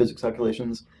doing more physics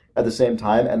calculations at the same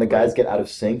time, and the guys get out of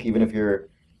sync even if you're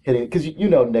hitting. Because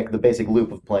Nick, the basic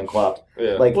loop of playing QWOP.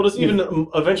 Yeah. Just even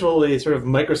eventually sort of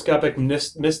microscopic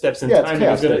missteps in timing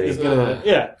is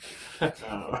gonna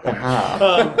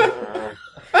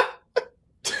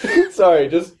Sorry,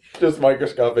 just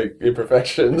microscopic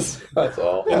imperfections. That's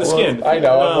all. In the skin. I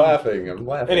know. I'm laughing.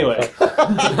 Anyway.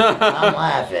 I'm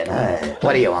laughing.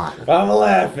 What do you want? I'm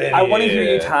laughing. I want to hear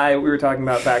you tie what we were talking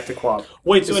about back to QWOP.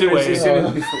 Wait, so anyway.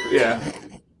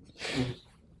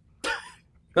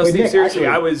 No, Steve, seriously,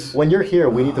 When you're here,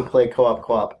 we need to play co-op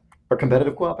QWOP. Or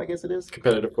competitive QWOP, I guess it is?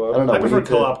 Competitive QWOP. I don't know. I prefer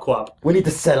co-op QWOP. We need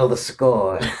to settle the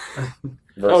score.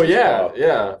 Oh,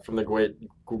 yeah. From the great...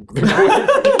 The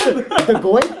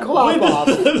great QWOP off.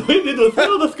 We did the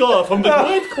Skull from the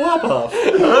Great Quap-Off.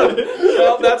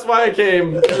 Well, that's why I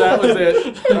came. That was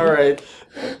it. All right.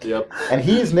 Yep. And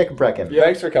he's Nick Brecken.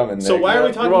 Thanks for coming, Nick. So why are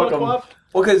we talking about welcome. Quap?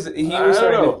 Well, because he was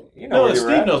starting to... You know No, where you Steve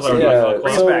were at. knows why we're Yeah, talking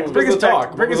about Quap. Bring us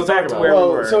back. Bring us back to where we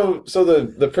were. So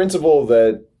the principle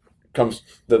that comes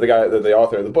that the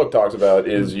author of the book talks about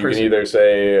is you can either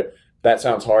say that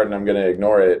sounds hard and I'm going to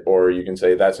ignore it, or you can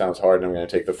say that sounds hard and I'm going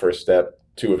to take the first step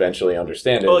to eventually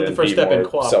understand it Well, like the and first be step in more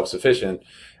Quap. self-sufficient.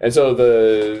 And so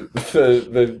the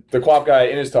Quap guy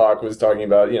in his talk was talking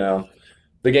about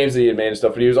the games that he had made and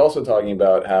stuff, but he was also talking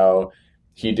about how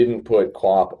he didn't put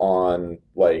Quap on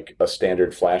like a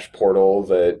standard Flash portal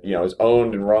that is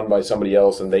owned and run by somebody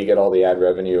else, and they get all the ad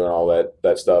revenue and all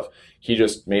that stuff. He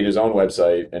just made his own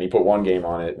website, and he put one game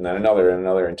on it, and then another and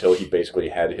another, until he basically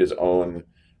had his own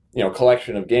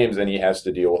collection of games. And he has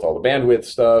to deal with all the bandwidth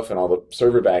stuff and all the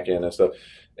server backend and stuff.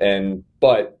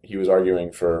 But he was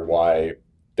arguing for why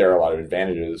there are a lot of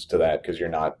advantages to that, because you're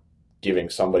not giving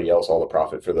somebody else all the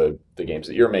profit for the games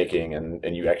that you're making,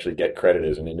 and you actually get credit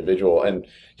as an individual. And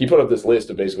he put up this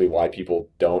list of basically why people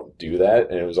don't do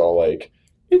that, and it was all like,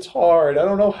 it's hard, I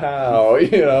don't know how,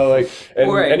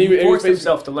 and he forced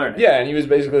himself to learn it. Yeah, and he was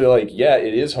basically like, yeah,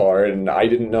 it is hard, and I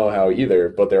didn't know how either,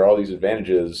 but there are all these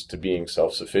advantages to being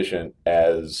self-sufficient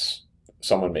as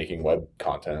someone making web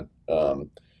content. And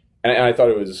I thought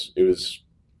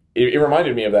it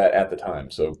reminded me of that at the time,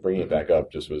 so bringing it back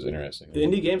up just was interesting. The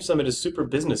Indie Game Summit is super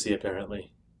businessy,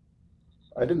 apparently.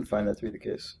 I didn't find that to be the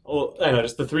case. Well, I know,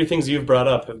 just the three things you've brought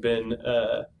up have been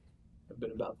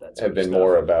about that. Have been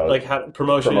more about like how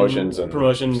promotions and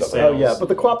stuff. sales. Oh yeah, but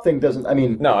the Quap thing doesn't. that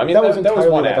was entirely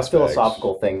one like aspect. a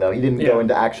philosophical thing, though. He didn't go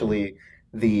into actually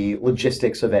the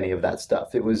logistics of any of that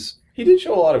stuff. It was. He did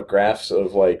show a lot of graphs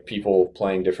of like people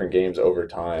playing different games over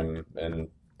time, and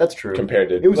that's true. Compared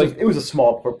to it was a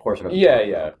small proportion of.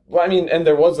 Yeah. Well, I mean, and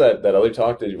there was that other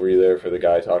talk. Were you there for the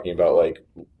guy talking about like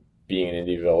being an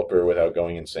indie developer without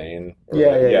going insane?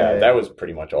 Yeah. That was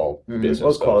pretty much all business. It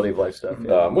was stuff. quality of life stuff.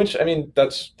 Yeah. Which I mean,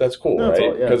 that's cool, no,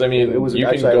 right? Because I mean, it was, you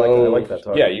actually, can go. I like that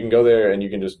talk. Yeah, you can go there and you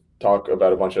can just talk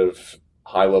about a bunch of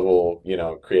high level,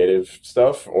 creative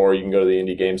stuff, or you can go to the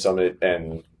Indie Game Summit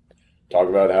and talk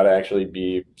about how to actually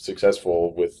be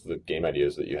successful with the game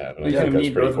ideas that you have. And I think that's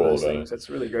pretty cool. That's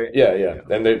really great. Yeah.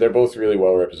 And they're both really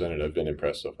well represented. I've been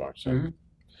impressed so far. So. Mm-hmm.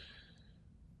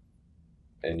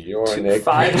 And you're Nick.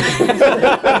 5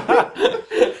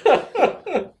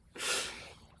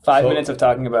 minutes of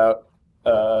talking about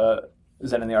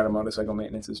Zen and the Art of Motorcycle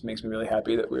Maintenance. This makes me really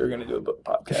happy that we were going to do a book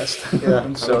podcast. Yeah,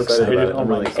 I'm so excited. about it. Oh I'm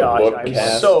my really gosh,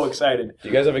 I'm so excited. Do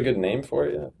you guys have a good name for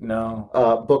it yet? No.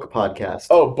 Book podcast.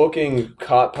 Oh, booking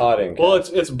potting. Well,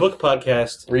 it's book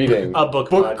podcast. Reading. A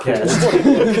book podcast.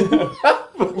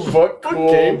 Book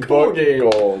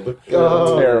gold.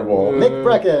 Oh, terrible. Nick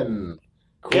Brecken.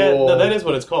 Cool. Yeah, no, that is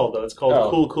what it's called, though. It's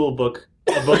called Cool Book,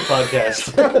 a book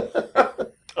podcast.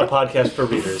 A podcast for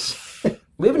readers.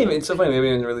 We haven't even, it's so funny, we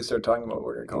haven't even really started talking about what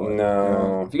we're going to call it.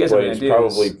 No. If you guys have any it's ideas.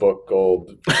 probably book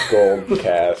gold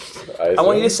cast. I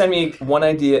want you to send me one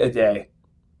idea a day.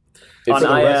 It's for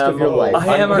the rest of your life.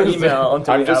 I am our email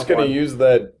until I'm just going to use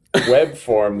that web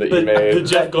form that you made. The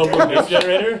Jeff Goldblum name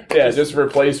generator? Yeah, just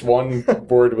replace one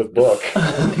word with book.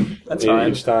 That's fine.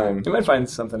 Each time. You might find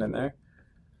something in there.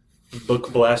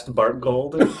 Book Blast Bart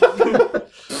Gold.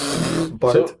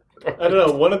 Bart. So- I don't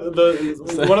know. One of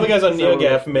the guys on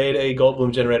NeoGAF made a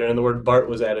Goldblum generator, and the word Bart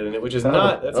was added in it, which is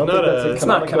not. That's not a. It's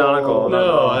not canonical.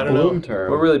 No, I don't know. Bloom term.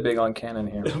 We're really big on canon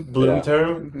here. Bloom Yeah.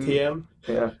 term. Mm-hmm. TM.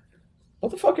 Yeah.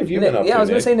 What the fuck have you Nick, been up to? yeah, I was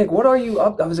going to Nick? say, Nick, what are you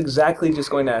up? I was exactly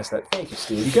just going to ask that. Thank you,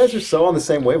 Steve. You guys are so on the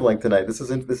same wavelength tonight. This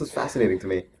is fascinating to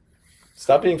me.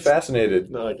 Stop being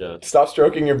fascinated. No, I get it. Stop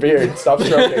stroking your beard. Stop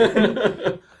stroking.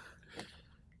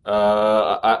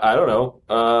 I don't know.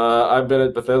 I've been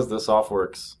at Bethesda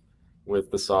Softworks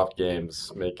with the soft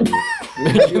games making.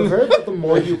 You heard that the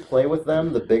more you play with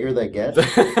them, the bigger they get?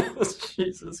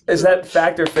 Jesus. Is that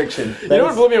fact or fiction? You know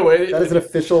what blew me away? That is an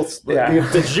official. Yeah.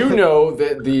 Did you know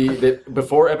that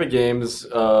before Epic Games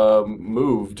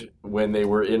moved, when they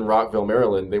were in Rockville,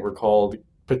 Maryland, they were called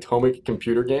Potomac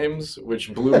Computer Games,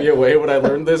 which blew me away when I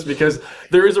learned this, because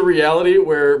there is a reality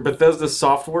where Bethesda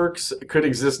Softworks could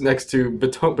exist next to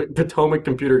Potomac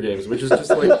Computer Games, which is just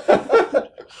like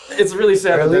it's really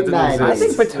sad that Early didn't 90s. exist. I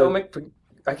think Potomac.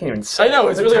 I can't even say. I know,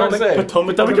 it's really hard to say.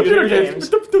 Potomac Computer Computer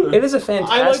Games. It is a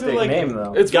fantastic like name,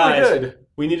 though. It's Guys, pretty good.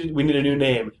 we need a new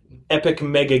name. Epic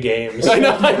Mega Games. I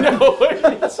know.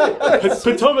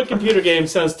 Potomac Computer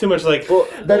Games sounds too much like. Well,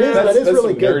 that is That's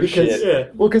really some good nerd because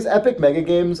shit. because Epic Mega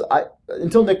Games.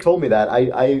 Until Nick told me that,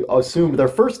 I assumed their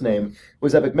first name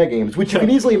was Epic Mega Games, which you can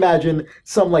easily imagine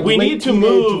some like We late need to teenage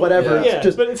move. whatever Yeah,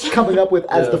 just but it's- coming up with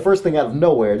as Yeah. the first thing out of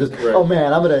nowhere. Just oh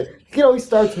man, I'm gonna. He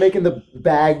starts making the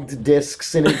bagged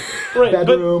discs in his Right, but-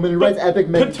 bedroom and he writes Epic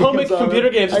Mega Potomac Games. on Computer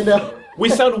it. Games. I know. We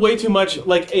sound way too much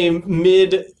like a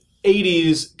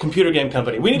mid-'80s computer game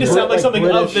company. We need to sound like something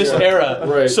British, of this yeah. era.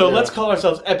 Right, so yeah. let's call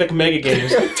ourselves Epic Mega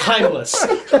Games. Timeless.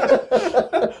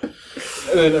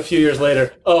 And then a few years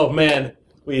later, oh man,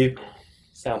 we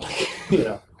sound like,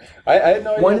 I had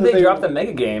no idea. When did that they drop the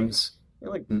Mega Games?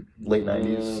 Like late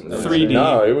 90s. 3D.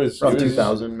 No, it was Around it was-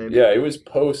 2000 maybe. Yeah, it was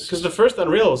post. Because the first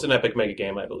Unreal was an Epic Mega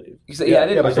Game, I believe. Yeah, I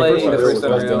didn't but the play first the Unreal first was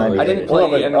less than Unreal. 90. I didn't Well,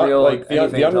 play but, Unreal. like the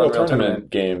anything Unreal until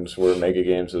Tournament games were mega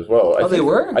games as well. Oh, they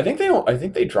were? I think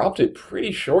they dropped it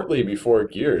pretty shortly before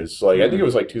Gears. Like I think it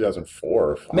was like 2004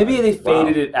 or 5. Maybe they Wow.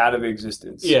 faded it out of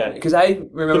existence. Yeah. because I The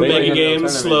remember Mega playing Unreal Game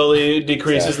Tournament. slowly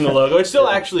decreases in the logo. It's still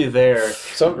actually there.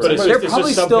 But it's They're just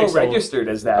probably some still pixel. registered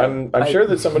as that. I'm sure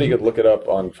that somebody could look it up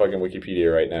on fucking Wikipedia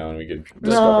right now and we could discover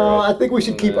No, it. I think we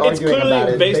should keep It's arguing about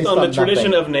clearly it based on the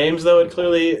tradition nothing. of names, though. It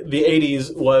clearly, the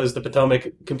 80s was the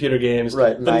Potomac Computer Games.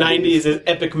 Right, The 90s is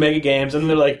Epic Mega Games. And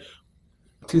they're like,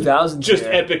 2000s. just yeah.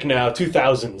 Epic now,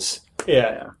 2000s.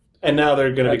 Yeah. And now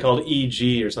they're going to be called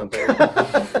EG or something.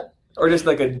 Or just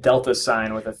like a delta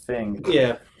sign with a thing.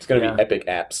 Yeah. It's gonna Yeah. be Epic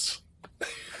Apps.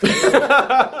 There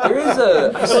is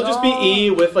a. I It'll just be saw- E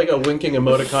with like a winking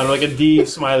emoticon, or like a D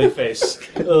smiley face.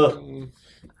 Ugh.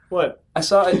 What? I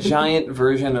saw a giant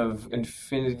version of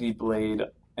Infinity Blade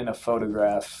in a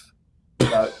photograph.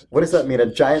 About, What does that mean? A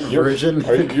giant version?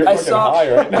 You're I fucking saw-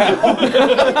 high right now.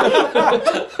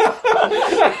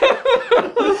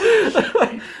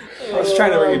 I was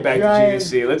trying to bring it back to Giant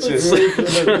GDC. Let's just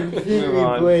version of Infinity move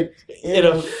on. Blade In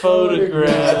a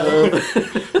photograph.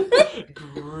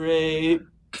 Great.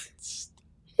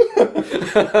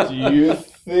 Do you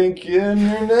think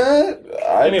internet?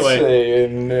 I'd Anyway. say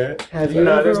internet. Have you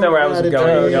No, ever there's nowhere I was had a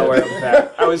going. day- Nowhere with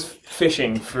that. I was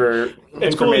fishing for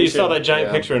It's cool that you saw that information. giant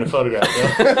Yeah. picture in a photograph.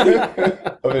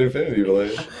 Yeah? Of Infinity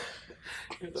Blade.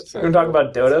 You want to talk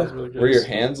about Dota? Were your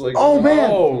hands like? Oh, man.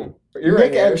 Oh, You're right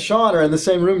Nick here. and Sean are in the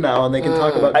same room now, and they can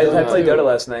talk about. I Dota played too. Dota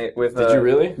last night with. did you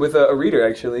really? With a reader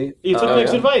actually. You took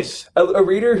Nick's advice. A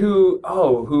reader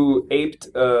who aped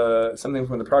something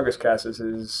from the Progress Cast as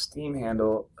his Steam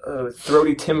handle,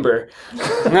 Throaty Timber,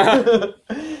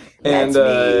 and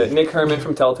Nick Herman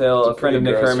from Telltale, a friend of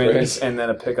Nick pretty gross Herman's, phrase. and then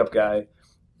a pickup guy.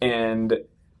 And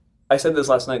I said this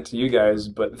last night to you guys,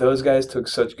 but those guys took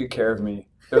such good care of me.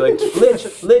 They're like,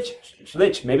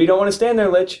 Lich, maybe you don't want to stand there,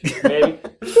 Lich. Maybe.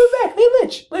 Move back. Hey,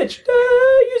 Lich, use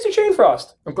your Chain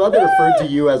Frost. I'm glad they referred to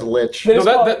you as Lich. They No, just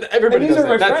that- call- that- everybody and these does are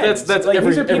my that. friends. That's like,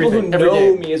 these are people everything, who every know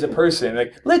game. me as a person.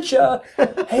 Like, Lich,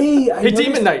 hey, Hey,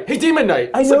 Demon Knight. Hey, Demon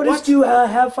Knight. I It's like, noticed what? you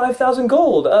have 5,000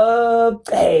 gold.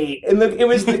 Hey, and look, it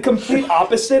was the complete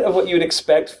opposite of what you would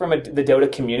expect from the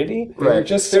Dota community. Right. They're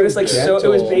just like so. It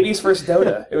was baby's first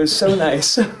Dota. It was so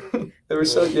nice. They were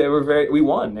so yeah. We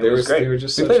won. It was great. They were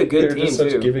just we such, played a good they were team just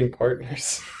such too. giving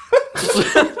partners.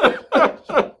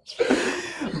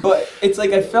 But it's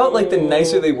like I felt like the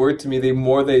nicer they were to me, the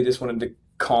more they just wanted to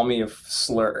call me a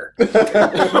slur. You know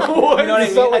what I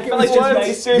mean? felt like I it felt was like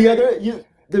just just nicer.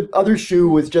 the other shoe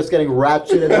was just getting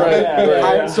ratcheted Right,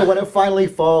 yeah. So when it finally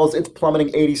falls, it's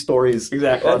plummeting 80 stories.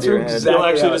 Exactly. onto That's your head. exactly You'll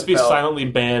actually how just it be felt. silently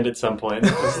banned at some point.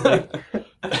 Just like-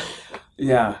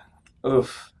 Yeah.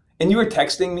 Oof. And you were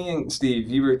texting me, and Steve,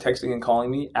 you were texting and calling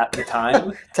me at the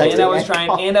time, Texting and I was and trying,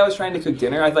 calling. and I was trying to cook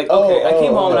dinner. I was like, okay, I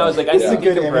came home and I was like, I This need is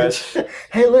to a good decompress. image.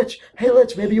 Hey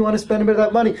Lich, maybe you want to spend a bit of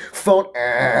that money. Phone,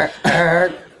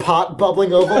 pot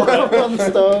bubbling over on the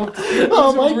stove.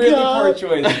 Oh my Really poor god.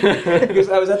 choice. Because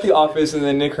I was at the office, and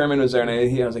then Nick Herman was there, and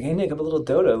I was like, hey Nick, I'm a little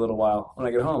Dota a little while when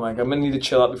I get home. Like, I'm gonna need to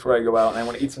chill out before I go out, and I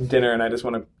want to eat some dinner, and I just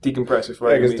want to decompress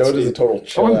before I Because go meet Dota's a Steve. total I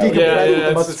chill want to out. decompress. Yeah, the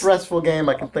it's most just- stressful game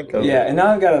I can think of. Yeah, and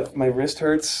now I've got my wrist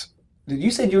hurts.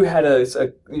 You said you had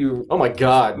you. Oh my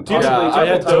god! Do you Yeah, have I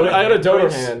had Dota I had a Dota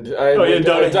hands? hand. Oh, yeah,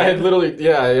 Dota I had hand. literally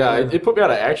it put me out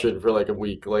of action for like a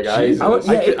week. Like Jesus.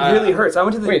 It really hurts. I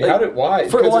went to the Wait, why?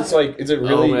 For- Because it's like, is it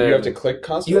really, man. you have to click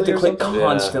constantly? You have to or click something?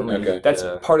 constantly. Okay. That's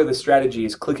Yeah. part of the strategy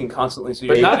is clicking constantly. So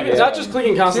But your not guy, just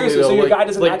clicking constantly. seriously, so though, your like- guy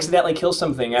doesn't like, accidentally kill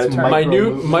something at a It's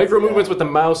turn. micro movements with the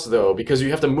mouse though, because you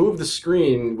have to move the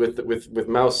screen with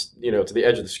mouse, to the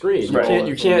edge of the screen. Right.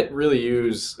 You can't really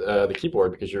use the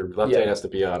keyboard because you're left-handed. it has to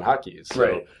be on hotkeys. So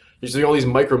Right. you're just doing all these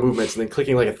micro movements and then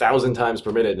clicking like 1,000 times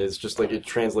per minute, and it's just like it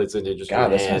translates into just God,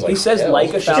 your that hand. sounds He says hell.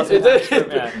 like 1,000 times per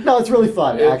minute. No, it's really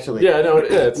fun, actually. Yeah, no,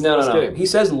 yeah, it's No, it's no, no. kidding. He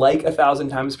says like 1,000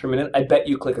 times per minute. I bet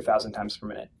you click 1,000 times per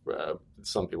minute.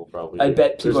 Some people probably. I do.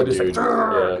 bet people are There's just a like, dude.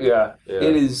 "Grrr." Yeah. Yeah.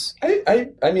 It is.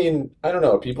 I mean, I don't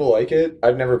know. People like it.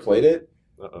 I've never played it.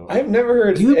 Uh-oh. I've never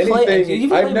heard Do you play- anything. do you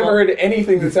even I've play never mul- heard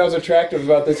anything that sounds attractive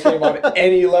about this game on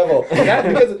any level. Not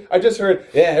because I just heard,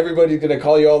 yeah, everybody's gonna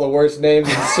call you all the worst names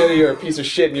in the city. You're a piece of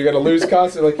shit, and you're gonna lose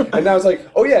constantly. And now it's like,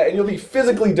 oh yeah, and you'll be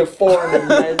physically deformed and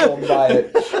mangled by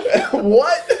it.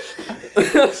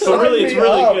 What? So really, it's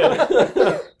really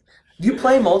good. Do you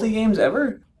play multi games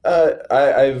ever?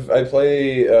 I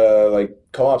play like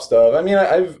co-op stuff. I mean,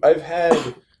 I've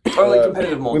had. Or like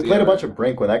competitive multi? We played a bunch of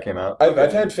Brink when that came out.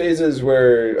 I've had phases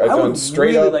where I've I would done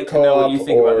straight really up like to know what co-op you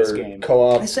think about or this game.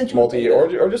 co-op I sent you a multi beta.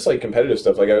 or just like competitive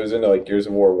stuff. Like I was into like Gears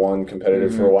of War 1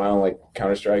 competitive for a while, and like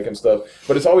Counter-Strike and stuff.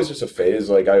 But it's always just a phase.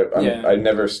 Like I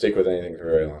never stick with anything for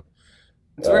very long.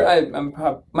 It's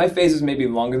where my phase is maybe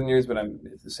longer than yours, but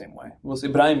it's the same way. We'll see.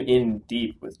 But I'm in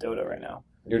deep with Dota right now.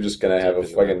 You're just gonna have a Deep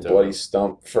in fucking Dota. bloody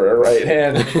stump for a right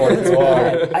hand before it's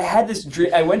long. I had this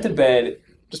dream. I went to bed.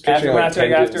 Just picturing like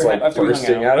tendons like after we hung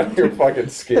bursting out. out of your fucking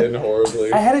skin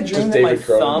horribly. I had a dream Just that my David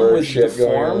thumb Cronenberg was shit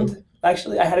going on. deformed.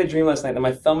 Actually, I had a dream last night that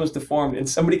my thumb was deformed, and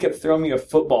somebody kept throwing me a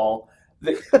football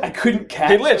that I couldn't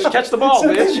catch. Hey, Lich, catch the ball,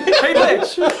 bitch. Hey,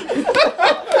 Lich.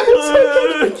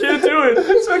 I can't do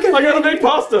it. I gotta make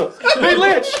pasta. Hey,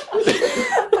 Lich.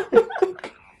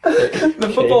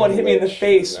 The football would hit me in the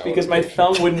face No, because my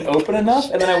thumb wouldn't open enough,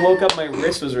 and then I woke up, my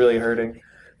wrist was really hurting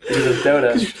because of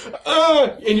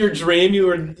Dota. In your dream, you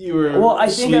were. Well, I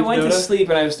think I sleep went to Dota? sleep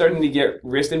and I was starting to get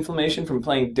wrist inflammation from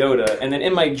playing Dota, and then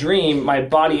in my dream, my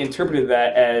body interpreted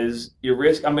that as your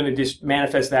wrist. I'm going to just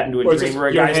manifest that into a Or dream just where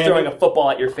a your guy's hand- throwing a football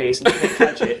at your face and you can't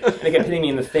catch it, and it kept hitting me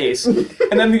in the face,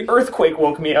 and then the earthquake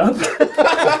woke me up.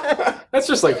 That's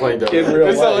just like playing Dota. In real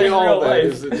It's not life. like all In real that. life.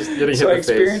 It's just getting So hit I in the face.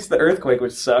 experienced the earthquake,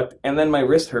 which sucked, and then my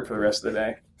wrist hurt for the rest of the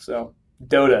day. So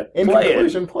Dota, In play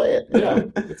conclusion, play it. Yeah,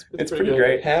 It's pretty good.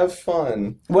 great. Have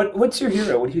fun. What's your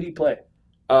hero? Who do you play?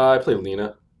 I play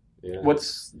Lena. Yeah.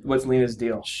 What's Lena's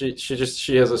deal? She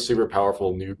has a super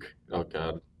powerful nuke. Oh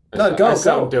god. No, go, I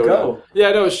sound go, Dota. go.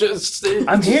 Yeah, no,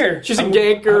 I'm here. She's a I'm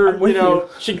ganker, with you know.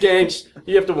 She ganks.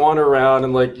 You have to wander around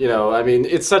and like, you know. I mean,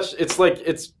 it's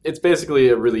basically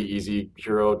a really easy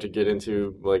hero to get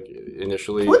into, like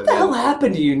initially. What and the then- hell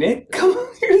happened to you, Nick? Come on,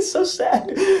 you're so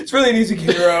sad. It's really an easy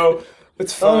hero.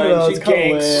 It's fine. no, she it's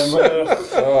kinda ganks. lame.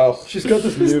 Oh, She's got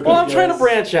this new. Well, I'm trying to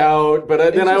branch out,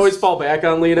 but then I always just- fall back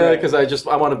on Lena Right. because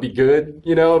I want to be good,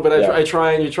 you know. But Yeah. you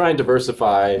try and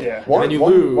diversify. Yeah. And then you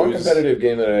lose. One competitive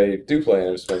game that I do play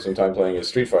and I've spent some time playing is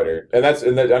Street Fighter, and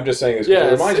I'm just saying this because Yeah,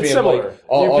 it reminds it's me similar.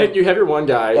 of like You have your one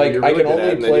guy. like you're I really can good at,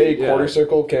 only and then play you- yeah. quarter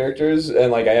circle characters,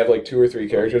 and like I have like 2 or 3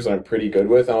 characters that I'm pretty good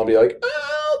with, and I'll be like,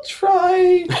 I'll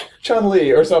try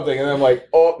Chun-Li or something, and then I'm like,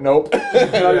 oh nope,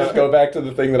 and I'll just go back to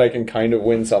the thing that I can kind of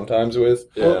win sometimes with.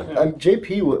 Yeah. Well,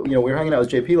 JP, we were hanging out with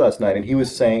JP last night, and he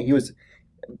was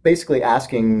basically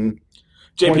asking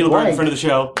JP Point LeBron, blank. friend of the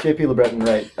show. JP LeBreton,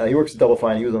 right? He works at Double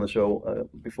Fine. He was on the show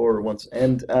before once,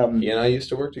 and He and I used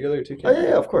to work together too. oh,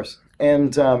 yeah, of course.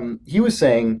 And he was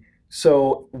saying,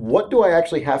 so what do I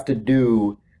actually have to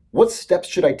do? What steps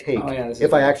should I take Oh, yeah, this is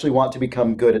if I good. actually want to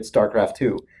become good at StarCraft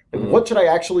 2? Like, what should I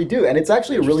actually do? And it's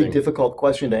actually a really Interesting. difficult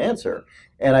question to answer.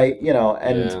 And in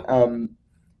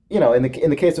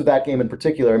the case of that game in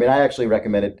particular, I mean, I actually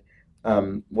recommended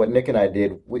what Nick and I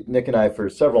did. Nick and I, for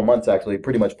several months, actually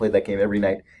pretty much played that game every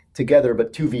night together,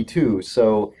 but 2v2.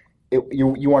 So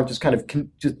you aren't just kind of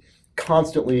just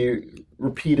constantly,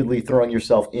 repeatedly throwing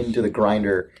yourself into the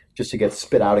grinder just to get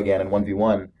spit out again in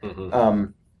 1v1.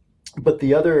 Mhm. But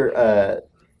the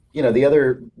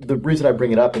reason I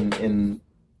bring it up in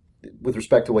with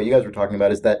respect to what you guys were talking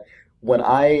about is that when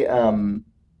I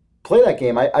play that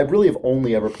game, I really have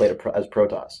only ever played as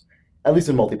Protoss. At least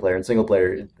in multiplayer. In single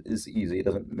player, it is easy. It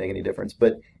doesn't make any difference.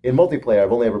 But in multiplayer,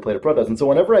 I've only ever played a Protoss. And so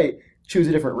whenever I choose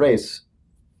a different race,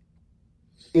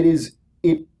 it's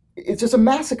just a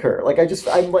massacre. Like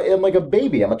I'm like a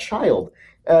baby. I'm a child.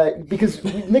 Because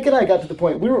Nick and I got to the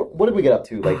point. What did we get up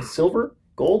to? Like silver,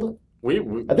 gold? We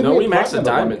I think we had maxed platinum at at one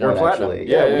diamond or point, platinum.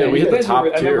 actually. Yeah, we you hit the guys top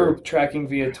were, I remember tier. tracking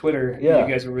via Twitter. Yeah.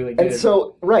 You guys were really good. And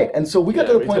so we got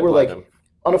to the we point hit where like platinum.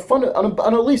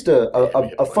 on at least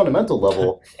a fundamental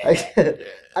level,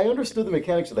 I understood the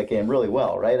mechanics of that game really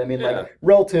well, right? I mean, Yeah. like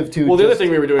relative to Well, the other just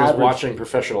thing we were doing average- was watching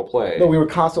professional play. No, we were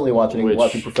constantly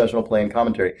watching professional play and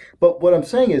commentary. But what I'm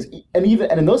saying is, and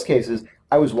in those cases,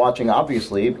 I was watching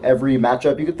obviously every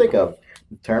matchup you could think of: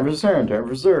 Terran versus Terran, Terran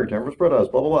versus Zerg, Terran versus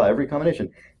Protoss, blah blah blah, every combination.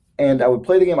 and I would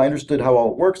play the game. I understood how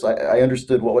all it works. I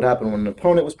understood what would happen when an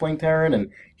opponent was playing Terran, and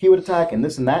he would attack, and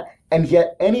this and that. And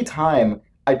yet, any time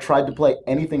I tried to play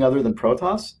anything other than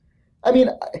Protoss, I mean,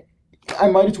 I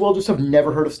might as well just have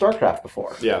never heard of StarCraft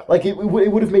before. Yeah. Like, it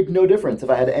would have made no difference if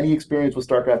I had any experience with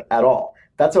StarCraft at all.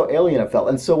 That's how alien it felt.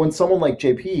 And so when someone like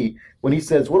JP, when he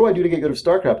says, what do I do to get good at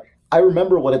StarCraft? I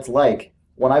remember what it's like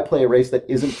when I play a race that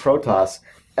isn't Protoss,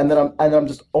 and then I'm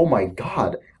just, oh my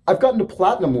God, I've gotten to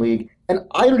Platinum League, and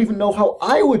I don't even know how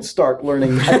I would start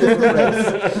learning a different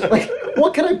race. Like,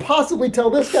 what can I possibly tell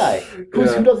this guy who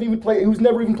doesn't even play, who's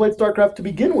never even played StarCraft to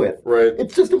begin with? Right.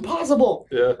 It's just impossible.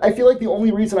 Yeah. I feel like the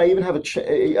only reason I even have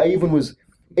I even was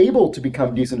able to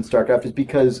become decent at StarCraft is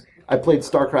because I played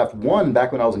StarCraft 1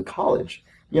 back when I was in college.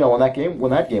 You know, when that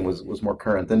game was more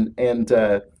current, and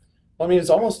I mean, it's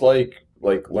almost like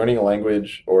learning a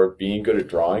language or being good at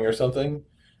drawing or something.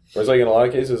 Whereas, like, in a lot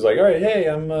of cases, like, all right, hey,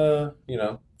 I'm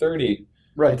 30.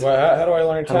 right. Well, how do I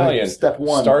learn How do I- Italian? step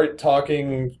one. Start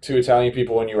talking to Italian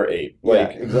people when you were 8.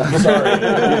 Like, Yeah, exactly. sorry, you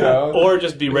know. Or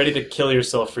just be ready to kill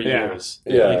yourself for Yeah. years.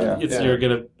 Yeah. Like, Yeah. it's, Yeah. You're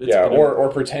gonna. It's Yeah, gonna, or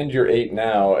pretend you're 8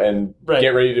 now and Right. get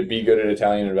ready to be good at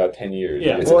Italian in about 10 years.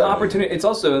 Yeah. It's Well, an opportunity. It's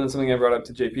also something I brought up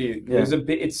to JP. Yeah. There's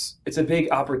it's a big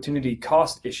opportunity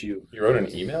cost issue. You wrote an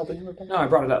email to him about No, I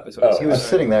brought it up. That's what I Oh. was He was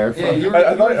sitting there. in Yeah, front- you were,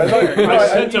 I thought I I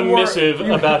sent a you were- missive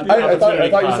about the I opportunity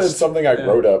thought you cost. said something I Yeah.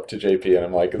 wrote up to JP, and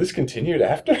I'm like, this continued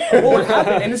after? Well, what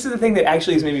happened, and this is the thing that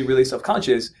actually has made me really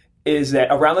self-conscious, is that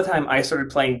around the time I started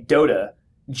playing Dota,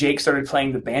 Jake started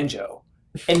playing the banjo.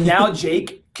 And now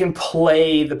Jake can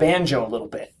play the banjo a little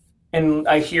bit. And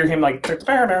I hear him like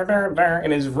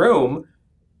in his room,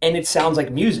 and it sounds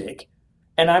like music.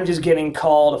 And I'm just getting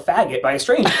called a faggot by a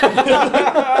stranger.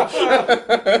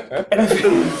 And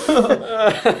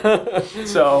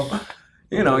so,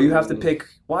 you have to pick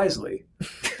wisely.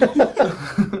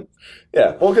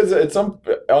 Yeah, well, because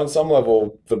on some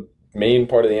level, the main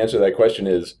part of the answer to that question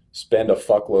is spend a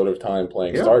fuckload of time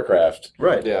playing Yeah. StarCraft.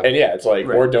 Right. Yeah. And yeah, it's like,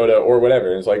 Right. or Dota, or whatever.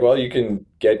 And it's like, well, you can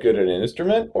get good at an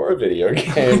instrument or a video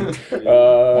game.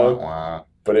 Wah, wah.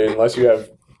 But unless you have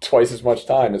twice as much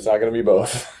time, it's not going to be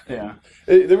both. Yeah.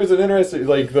 There was an interesting,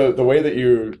 like, the way that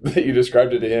you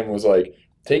described it to him was like,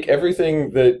 take everything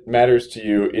that matters to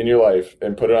you in your life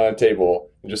and put it on a table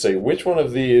and just say, which one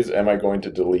of these am I going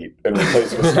to delete and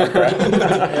replace with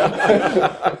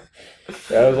StarCraft?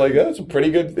 And I was like, that's a pretty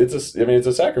good, it's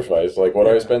a sacrifice. Like, what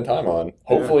do I spend time on?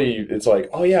 Hopefully it's like,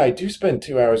 oh yeah, I do spend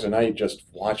 2 hours a night just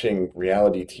watching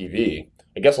reality TV.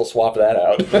 I guess I'll swap that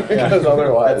out. Because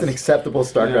otherwise, That's an acceptable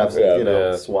StarCraft,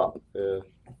 Yeah. swap.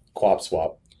 Quap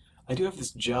swap. I do have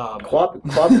this job. Quap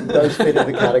does fit in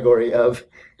the category of,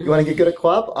 you want to get good at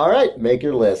Quap? All right, make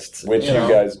your list. Which you know.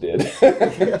 guys did.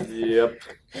 Yep.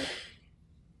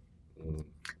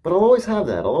 But I'll always have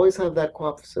that. I'll always have that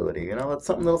Quap facility. That's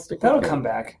something that'll stick That'll with me. come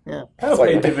back. Yeah. That'll It's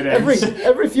pay like dividends.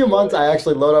 Every few months, I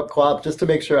actually load up Quap just to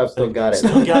make sure I've still got it.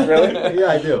 Still got it. Really? Yeah,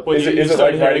 I do. When Is you it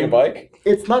start like riding a hearing- bike?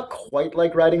 It's not quite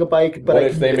like riding a bike, but What I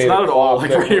if can, they It's made not a at all quap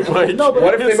like that- riding a bike. No, but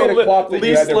What if they It's made a the quap that you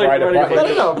least had to like ride a riding a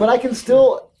bike? no, but I can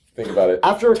still, Think about it.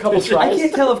 after a couple I tries.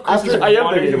 can't tell if Chris is after, I am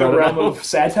wandering thinking the about it realm now. of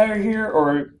satire here,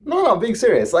 or No, I'm being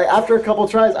serious. Like, after a couple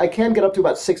tries, I can get up to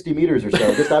about 60 meters or so,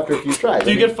 just after a few tries.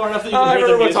 Do you get far enough that you can I hear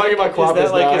the remember music? talking about Quap Is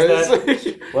that like, is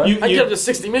that, What? you, I you, get up to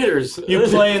 60 meters. you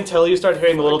play until you start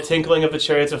hearing the little tinkling of the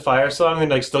Chariots of Fire song,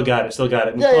 and like, still got it, and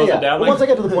Yeah, close yeah. it down. But Like, once I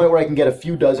get to the point where I can get a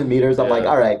few dozen meters, I'm like, Yeah.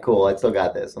 all right, cool, I still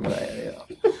got this. I'm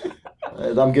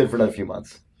good for another few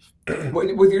months.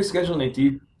 with your schedule, Nate, do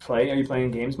you play? Are you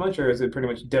playing games much, or is it pretty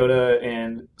much Dota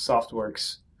and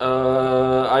Softworks?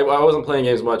 I wasn't playing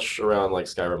games much around like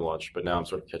Skyrim launch, but now I'm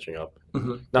sort of catching up.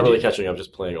 Mhm. Not really catching up,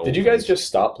 just playing old. Did you guys things. just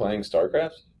stop playing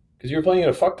StarCraft? Because you were playing it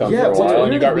a fuck ton Yeah, for a it's while,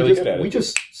 and you got weird. really good at it. We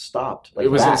just stopped. Like It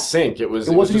was that. in sync. It was.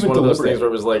 It wasn't just even one of those deliberate. things where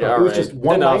it was like, It all was right, just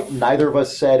one enough. night, neither of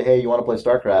us said, hey, you want to play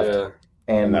StarCraft? Yeah.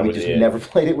 And And that we was just it. never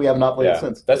played it. We have not played Yeah, it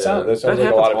since. that sounds That like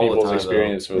a lot of happens all the people's time,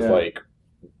 experience with Yeah. like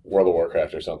World of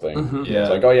Warcraft or something. Mhm. Yeah. It's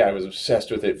like, oh yeah, I was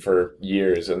obsessed with it for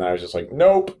years, and I was just like,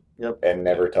 nope, Yep. and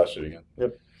never touched it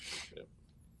again.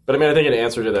 But I mean, I think an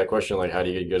answer to that question, like, how do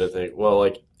you get good at things? Well,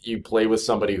 like, you play with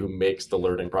somebody who makes the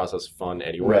learning process fun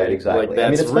anyway. Right, exactly. Like, I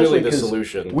mean, that's especially really the 'cause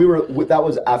solution. That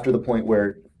was after the point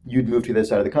where you'd moved to the other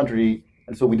side of the country,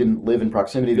 and so we didn't live in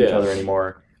proximity to each Yeah. other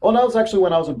anymore. Well, that was actually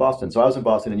when I was in Boston. So I was in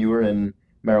Boston, and you were in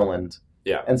Maryland.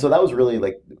 Yeah. And so that was really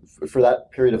like, for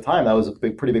that period of time, that was a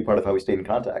pretty big part of how we stayed in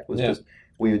contact. Was Yeah. just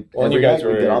we would Well, and every you guys night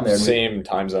we'd were get on there. And same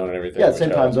time zone and everything. yeah, which same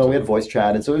time helped. zone. We had voice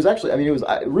chat, and so it was actually, I mean, it was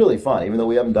really fun. Even though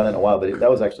we haven't done it in a while, but that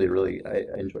was actually really, I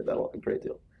enjoyed that a great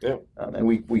deal. Yeah. And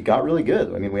we got really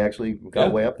good. I mean, we actually got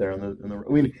Yeah. way up there in the.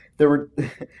 I mean, there were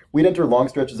we'd enter long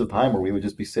stretches of time where we would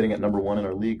just be sitting at number 1 in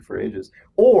our league for ages,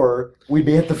 or we'd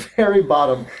be at the very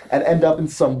bottom and end up in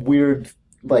some weird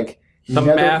like The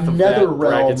math of nether that realm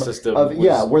bracket system of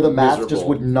was where the math just miserable.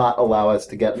 would not allow us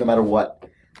to get no matter what.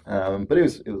 But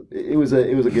it was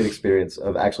a good experience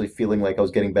of actually feeling like I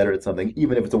was getting better at something,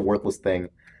 even if it's a worthless thing,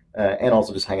 and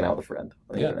also just hanging out with a friend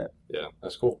on the Yeah. internet. Yeah,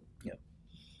 that's cool.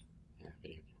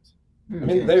 I Hmm,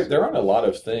 mean, games. there aren't a lot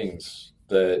of things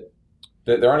that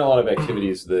there aren't a lot of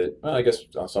activities that, well, I guess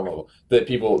on some level, that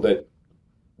people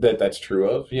that's true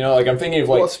of. You know, like I'm thinking of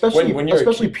like well, especially when you're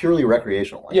especially purely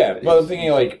recreational. yeah, activities. well, I'm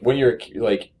thinking like when you're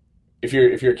like if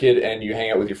you're a kid and you hang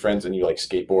out with your friends and you like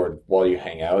skateboard while you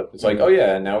hang out, it's like, oh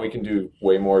yeah, now we can do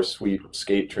way more sweet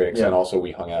skate tricks, Yeah. and also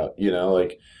we hung out. You know,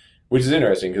 like which is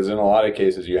interesting because in a lot of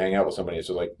cases you hang out with somebody, it's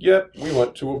just like, yep, we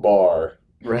went to a bar.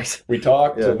 Right. We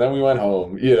talked Yeah. and then we went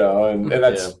home, you know, and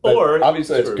that's Yeah. but Or-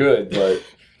 obviously that's True. good, but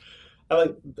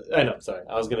I know. Sorry,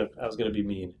 I was gonna be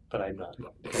mean, but I'm not.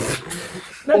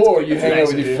 or you That's hang nice out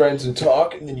with of your you. friends and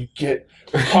talk, and then you get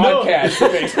podcasts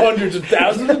that makes hundreds of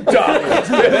thousands of dollars.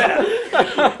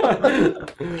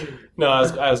 No,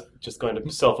 I was just going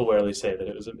to self-awarely say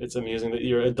that it's amusing that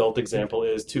your adult example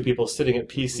is 2 people sitting at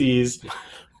PCs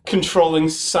controlling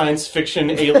science fiction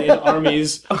alien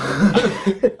armies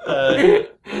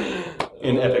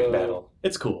in epic battle.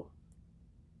 It's cool.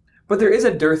 But there is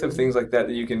a dearth of things like that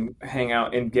you can hang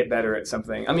out and get better at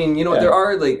something. I mean, you know, Yeah. there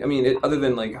are like, I mean, other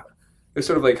than like, there's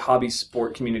sort of like hobby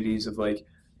sport communities of like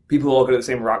people who all go to the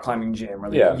same rock climbing gym or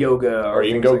like Yeah. yoga Or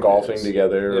you can things go like golfing this.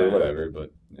 together or Yeah. whatever,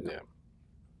 but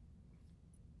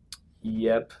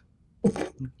Yep.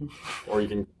 Or you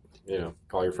can,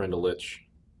 call your friend a lich.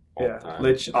 all Yeah. the time.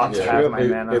 Lich ought to Yeah. have my Hey,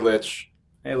 mana. Hey, lich.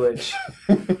 Hey, Lich.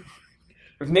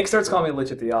 If Nick starts calling me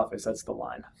Lich at the office, that's the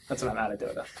line. That's when I'm out of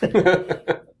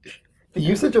Dota. The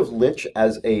usage of lich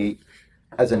as a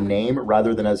name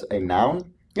rather than as a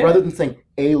noun, Yeah. rather than saying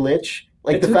a lich,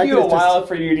 like It the took fact you that a it's just, while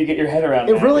for you to get your head around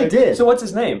It that. really did. So what's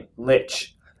his name?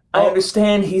 Lich. I Oh.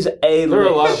 understand he's a There are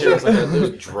a lot of Lich. heroes like that.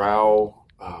 There's Drow.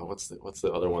 What's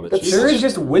the other one that That's- you There is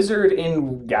just wizard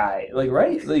and guy, like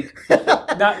right, like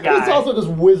not guy. It's also just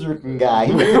wizard and guy.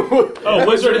 Oh,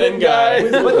 wizard and guy.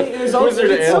 But there's also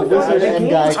Wizard it's so and fun. wizard The and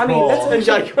games- guy I mean,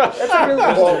 that's crawl. that's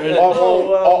a really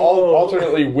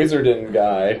alternately wizardin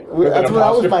guy. with an That's what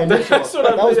that was my apostrophe. initial. That's what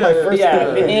I'm- that was my yeah, first. yeah.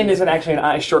 The N isn't actually an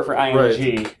I, short for ing.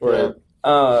 Right.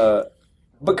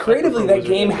 But creatively, that wizard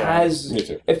game and guy. has. Me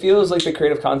too. It feels like the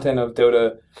creative content of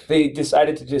Dota. They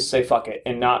decided to just say fuck it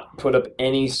and not put up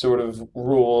any sort of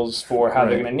rules for how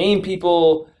they're Right. going to name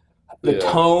people, the Yeah.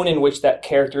 tone in which that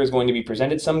character is going to be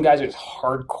presented. Some guys are just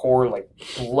hardcore, like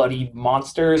bloody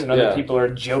monsters, and other Yeah. people are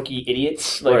jokey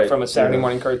idiots, like Right. from a Saturday Yeah.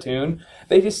 morning cartoon.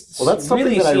 They just Well, that's something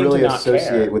really that I seem really to not associate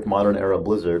care. with modern era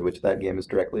Blizzard, which that game is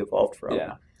directly evolved from.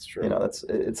 Yeah. It's true. You know,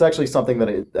 it's actually something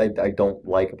that I don't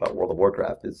like about World of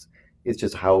Warcraft is it's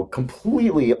just how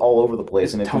completely all over the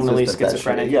place and Tonally inconsistent that shit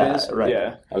schizophrenic is. Yeah, it is. right.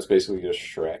 Yeah. I was basically just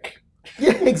Shrek.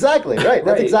 Yeah, exactly. Right.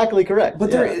 That's Right. exactly correct.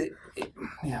 But yeah.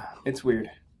 yeah, it's weird.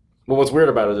 Well, what's weird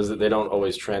about it is that they don't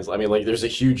always translate. I mean, like, there's a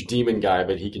huge demon guy,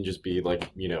 but he can just be like,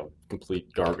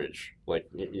 complete garbage. Like,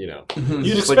 You'd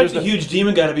It's expect there's a no- huge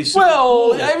demon guy to be super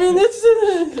Well, cool. I mean, it's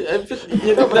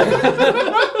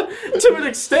to an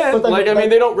extent. But then- Like, I mean,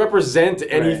 they don't represent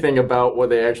anything about what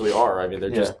they actually are. I mean, they're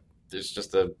Yeah. just it's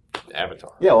just a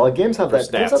avatar. Yeah, well, games have For games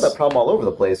have stats. that problem all over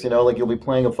the place. You know, like you'll be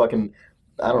playing a fucking,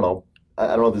 I don't know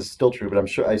if this is still true, but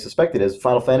I suspect it is,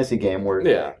 Final Fantasy game where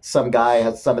Yeah. some guy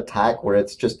has some attack where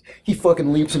it's just, he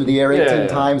fucking leaps into the air 18 Yeah.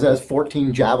 times and has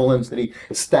 14 javelins that he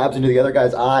stabs into the other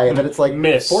guy's eye, and then it's like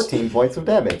Miss. 14 points of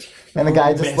damage. And the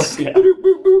guy just Miss, like, yeah. boop,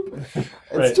 boop, boop. It's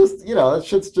Right. just, that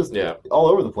shit's just Yeah. all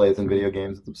over the place in video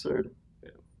games. It's absurd.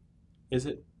 Is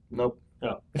it? Nope.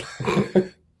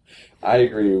 I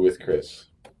agree with Chris.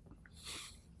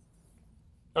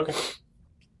 Okay.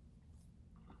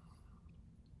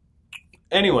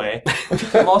 Anyway,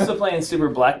 I'm also playing Super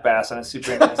Black Bass on a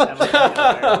Super NES.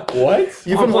 What?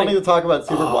 You've I'm been wanting like- to talk about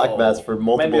Super Black Bass for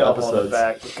multiple Maybe I'll hold it episodes.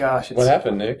 back. But gosh, it's What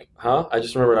happened, Nick? Huh? I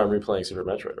just remembered I'm replaying Super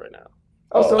Metroid right now.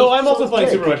 oh, I'm also is playing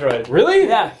Jake. Super Metroid. Really?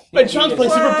 Yeah. And Sean's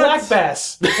playing Super What? Black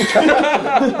Bass.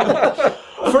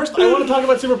 First, I want to talk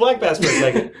about Super Black Bass for a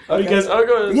second because I'll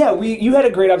go ahead. Yeah, you had a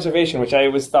great observation, which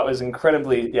I thought was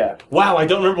incredibly. Yeah, wow, I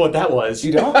don't remember what that was.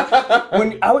 you don't.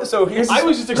 When I was I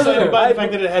was just excited by the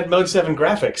fact that it had Mode 7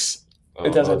 graphics.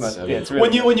 it does have that's much. heavy. Yeah, it's really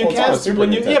When you Well, it's on a cast Super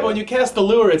when you Nintendo. when you cast the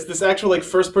lure, it's this actual like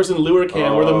first person lure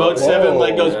cam where the Mode 7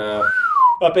 like goes Yeah.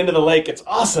 up into the lake. It's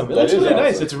awesome. It That looks is really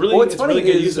nice. awesome. It's really Well, what's it's funny really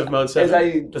good is, use of Mode as 7.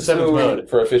 I- The 7th so- mode.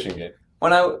 For a fishing game.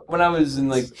 when I was in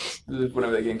like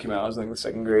whenever that game came out, I was in like the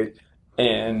 2nd grade,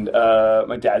 and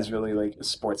my dad's really like a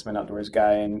sportsman, outdoors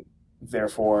guy, and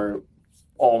therefore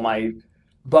all my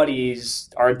buddies,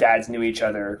 our dads knew each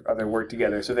other, or they worked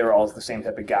together, so they were all the same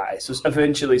type of guy. So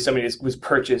eventually somebody was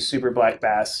purchased Super Black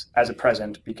Bass as a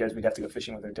present because we'd have to go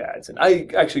fishing with their dads. And I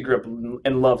actually grew up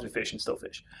and loved to fish and still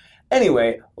fish.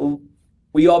 Anyway,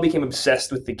 we all became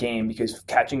obsessed with the game because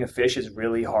catching a fish is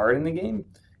really hard in the game,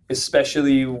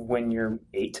 especially when you're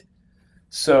 8.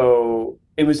 So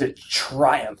it was a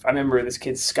triumph. I remember this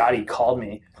kid, Scotty, called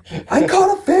me, I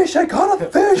caught a fish!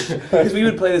 Because we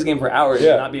would play this game for hours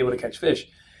and not be able to catch fish.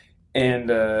 And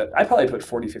I probably put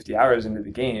 40, 50 hours into the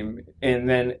game. And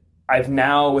then I've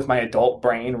now, with my adult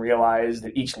brain, realized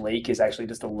that each lake is actually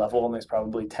just a level, and there's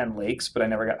probably 10 lakes, but I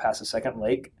never got past the 2nd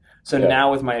lake. So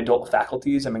now with my adult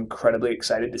faculties, I'm incredibly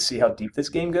excited to see how deep this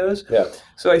game goes. Yeah.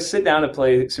 So I sit down to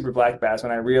play Super Black Bass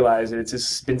when I realize that it's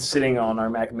just been sitting on our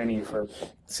Mac Mini for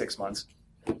 6 months.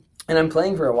 And I'm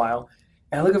playing for a while,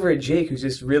 and I look over at Jake, who's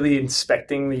just really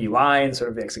inspecting the UI and sort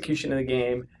of the execution of the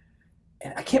game.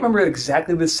 And I can't remember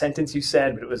exactly the sentence you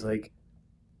said, but it was like,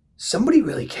 somebody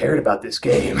really cared about this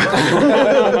game.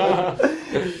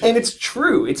 And it's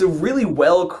true. It's a really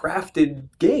well-crafted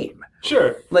game.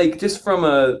 Sure. Like, just from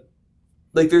a...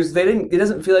 Like, it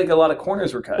doesn't feel like a lot of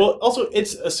corners were cut. Well, also,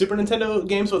 it's a Super Nintendo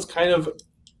game, so it's kind of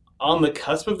on the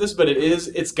cusp of this, but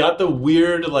it's got the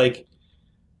weird, like...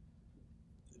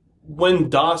 When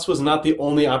DOS was not the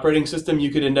only operating system you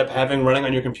could end up having running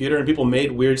on your computer, and people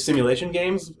made weird simulation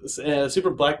games, Super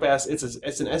Black Bass, it's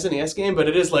an SNES game, but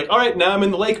it is like, all right, now I'm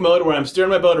in the lake mode where I'm steering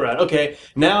my boat around. Okay,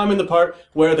 now I'm in the part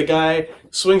where the guy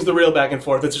swings the reel back and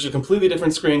forth. It's just a completely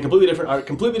different screen, completely different art,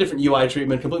 completely different UI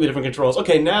treatment, completely different controls.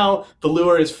 Okay, now the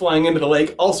lure is flying into the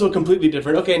lake, also completely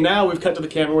different. Okay, now we've cut to the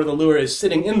camera where the lure is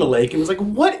sitting in the lake, and it's like,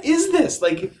 what is this?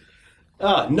 Like...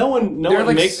 no one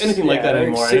like makes anything like that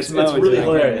anymore. Six It's modes really in that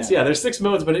hilarious. game, Yeah, there's 6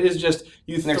 modes, but it is just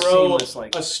you they're throw seamless,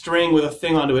 like- a string with a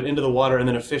thing onto it into the water, and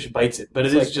then a fish bites it. But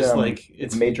It's it is just like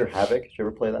it's Major Havoc. Did you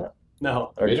ever play that?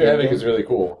 no. Major Havoc is really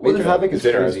cool. Major Havoc is It's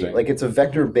crazy. interesting. Like it's a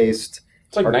vector-based.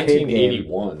 It's like arcade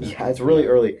 1981. Yeah, it's really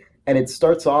early, and it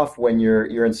starts off when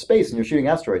you're in space and you're shooting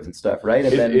asteroids and stuff, right?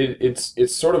 And then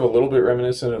It's sort of a little bit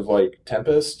reminiscent of like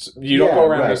Tempest. You don't Yeah, go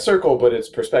around in right. a circle, but it's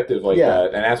perspective like Yeah.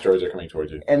 that, and asteroids are coming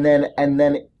towards you. and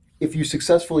then if you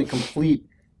successfully complete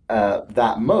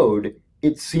that mode,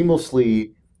 it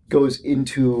seamlessly goes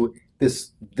into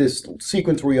this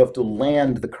sequence where you have to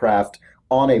land the craft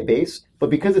on a base, but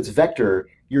because it's vector,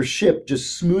 your ship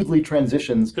just smoothly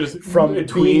transitions from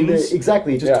it being tweens.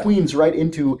 exactly, it just Yeah. tweens right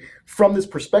into from this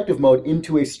perspective mode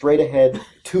into a straight ahead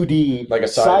 2D Like a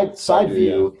side side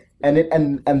view, and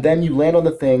then you land on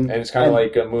the thing, And it's kind of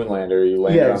like a Moonlander. You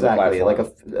land yeah, on exactly, the like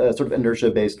platform. a sort of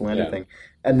inertia based landing Yeah. thing,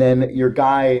 and then your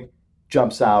guy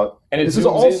jumps out. And This is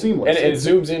all in, seamless. And it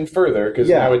zooms in further because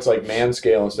Yeah. now it's like man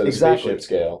scale instead of Exactly. spaceship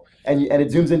scale. and it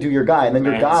zooms into your guy, and then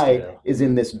your Man guy scale. is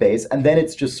in this base, and then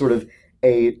it's just sort of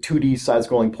a 2D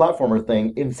side-scrolling platformer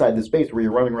thing inside this base where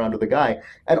you're running around with the guy,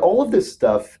 and all of this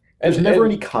stuff. There's And- never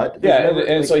and- any cut. Yeah, There's never,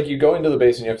 and it's like you go into the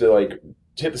base and you have to like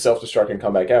hit the self-destruct and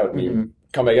come back out, and you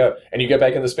come back out, and you get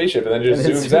back in the spaceship, and then it just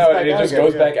And it zooms zooms out, back and it out just again,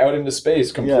 goes yeah. back out into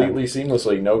space completely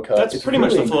seamlessly, no cuts. That's It's pretty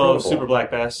much really the flow of incredible. Super Black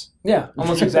Bass. Yeah,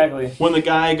 almost exactly. When the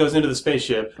guy goes into the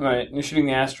spaceship, Right, you're shooting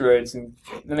the asteroids, and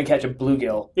then they catch a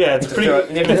bluegill. yeah, it's To pretty. throw it-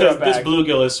 and you have to throw it This back.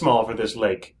 bluegill is small for this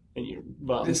lake, and you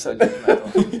bum. It's so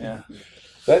judgmental. Yeah.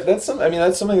 That's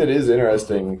something that is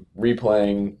interesting.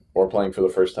 Replaying or playing for the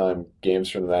first time games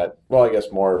from that. Well, I guess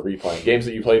more replaying games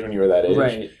that you played when you were that age,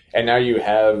 Right. and now you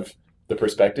have the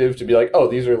perspective to be like, oh,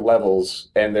 these are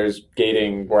levels, and there's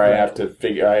gating where I have to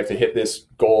hit this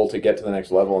goal to get to the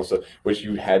next level and stuff, which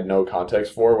you had no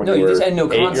context for when No, you you were just had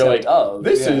no 8. You're concept like, of.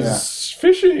 this Yeah. is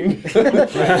fishing.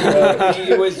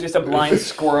 It was just a blind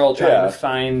squirrel trying Yeah. to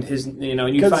find his, you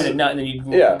Because- find a nut and then you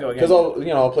Yeah, go again. because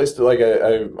I'll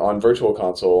play on Virtual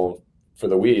Console for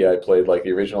the Wii. I played like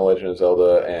the original Legend of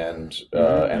Zelda and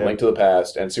Link to the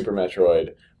Past and Super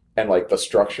Metroid, and like the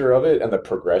structure of it and the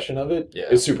progression of it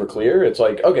is super clear. It's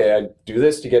like, okay, I do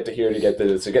this to get to here to get to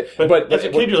this to get. But as a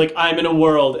kid, you're like, I'm in a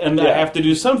world, and I have to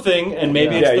do something, and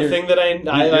maybe it's the you're- thing that I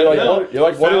you're like, know. what, you're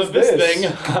like, what Found is this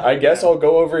thing? I guess I'll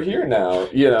go over here now,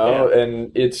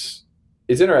 and it's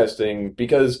interesting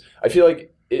because I feel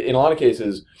like in a lot of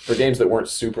cases for games that weren't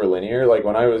super linear, like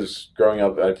when I was growing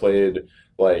up, I played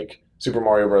like Super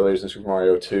Mario Brothers and Super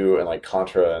Mario 2 and like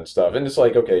Contra and stuff, and it's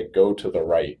like, okay, go to the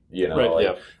right, Right,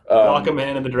 like, walk a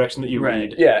man in the direction that you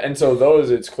Right. read. Yeah, and so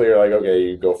those, it's clear, like, okay,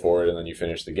 you go forward and then you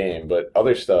finish the game. But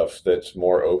other stuff that's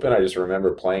more open, I just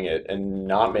remember playing it and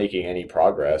not making any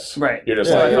progress. Right. You're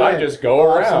just Yeah, like, yeah, I yeah. just go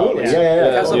around. Absolutely. Yeah.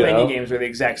 You know? Castlevania games were the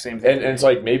exact same thing. And it's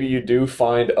like, maybe you do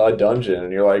find a dungeon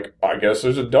and you're like, I guess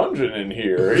there's a dungeon in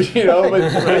here. You know, but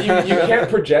you can't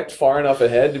project far enough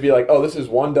ahead to be like, oh, this is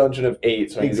one dungeon of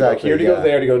 8. So I need Exactly, to go here to go yeah.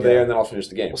 there to go there, Yeah. and then I'll finish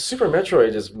the game. Well, Super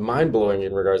Metroid is mind-blowing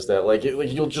in regards to that. Like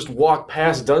you'll just walk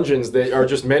past dungeons that are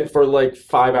just meant for like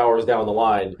 5 hours down the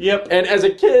line. Yep. And as a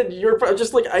kid, you're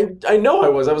just like, I know I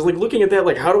was like looking at that,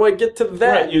 like, how do I get to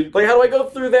that? Right, like, how do I go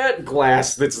through that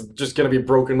glass that's just going to be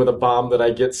broken with a bomb that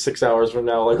I get 6 hours from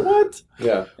now? Like, what?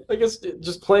 Yeah. I guess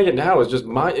just playing it now is just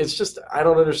it's just, I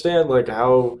don't understand, like,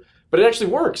 how... But it actually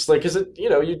works, like, because it,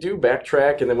 you do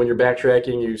backtrack, and then when you're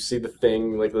backtracking, you see the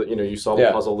thing, like, you solve a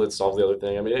puzzle that solves the other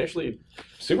thing. I mean, actually,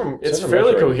 it's Super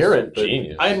fairly Metroid is coherent, but-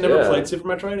 Genius. I had never Yeah. played Super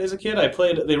Metroid as a kid. I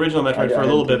played the original Metroid I for a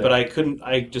little didn't bit, do but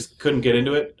I just couldn't get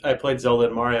into it. I played Zelda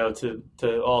and Mario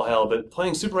to all hell, but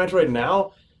playing Super Metroid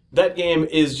now, that game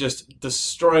is just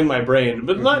destroying my brain.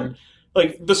 But not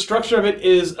like the structure of it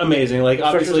is amazing. Like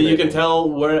obviously you can tell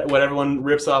what everyone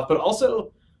rips off, but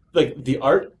also like the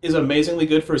art is amazingly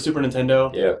good for a Super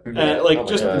Nintendo. Yeah. And like Oh my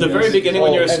just God. the very beginning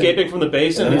when you're escaping from the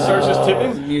base and he starts just the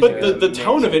tipping. music But the is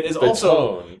tone of it is The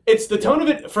also tone. it's the tone of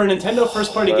it for a Nintendo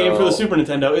first party game for the Super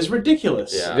Nintendo is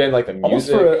ridiculous. Yeah. Then like the Almost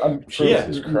music. for Yeah.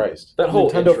 Jesus Christ. that whole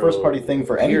Nintendo intro first party thing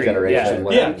for any period. generation.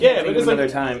 Yeah. Yeah, yeah, Think but of it's like another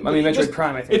time. I mean, Metroid just-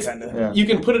 Prime, I think, it's kind of. Yeah. you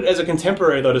can put it as a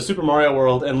contemporary though to Super Mario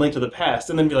World and Link to the Past,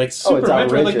 and then be like Super it's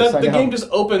Metroid. Like outrageous, that, the I know. game just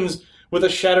opens with a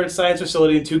shattered science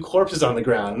facility and 2 corpses on the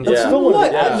ground. That's Yeah. still one of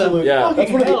What the in the absolute. Yeah. fucking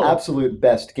That's one of the hell? absolute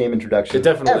best game introductions. It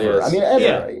definitely ever. is. I mean, ever.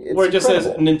 Yeah, It's where it just says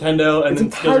incredible. Nintendo and It's then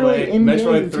goes entirely away. in-game,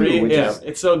 Metroid 3, too, which yeah, is-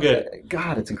 it's so good.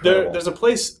 God, it's incredible. There's a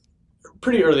place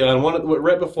pretty early on,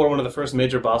 right before one of the first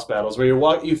major boss battles, where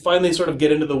you finally sort of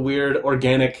get into the weird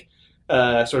organic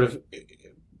sort of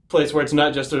place where it's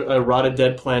not just a rotted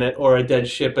dead planet or a dead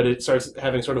ship, but it starts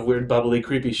having sort of weird, bubbly,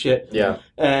 creepy shit. Yeah.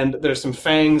 And there's some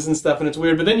fangs and stuff, and it's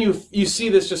weird. But then you see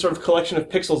this just sort of collection of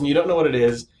pixels, and you don't know what it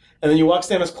is. And then you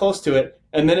stand as close to it,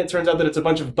 and then it turns out that it's a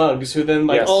bunch of bugs who then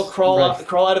Yes. all crawl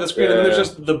Right. out of the screen, and then there's Yeah.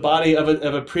 just the body of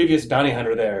a previous bounty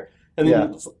hunter there. And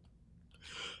then Yeah.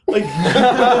 like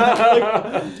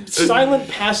silent,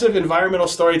 passive, environmental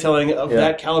storytelling of Yeah.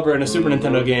 that caliber in a Super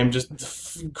Nintendo game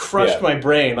just crushed Yeah. my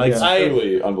brain. Like Yeah. I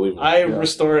Truly unbelievable. I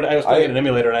restored. I was playing I- an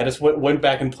emulator, and I just went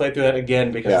back and played through that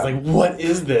again because it's Yeah. like, what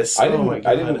is this? I Oh didn't. my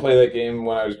God. I didn't play that game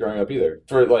when I was growing up either.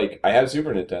 For like, I had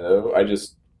Super Nintendo. I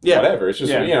just whatever. It's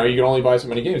just Yeah. you can only buy so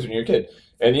many games when you're a kid.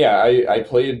 And yeah, I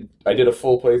played. I did a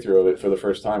full playthrough of it for the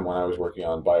first time when I was working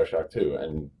on BioShock 2,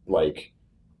 and like,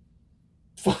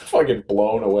 fucking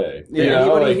blown away. Yeah. You Did know,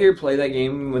 anybody like- here play that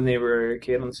game when they were a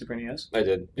kid on the Super NES? I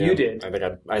did. You did? I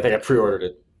think I pre-ordered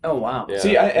it. Oh, wow. Yeah.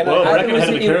 See, I Whoa, I- Bracken it, ahead of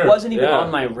wasn't, the it curve. wasn't even Yeah.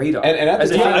 on my radar. And at the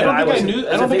As a time- thing I that don't think I was- knew. as I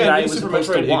a don't thing think that I knew was Super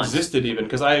supposed to Metroid want. existed even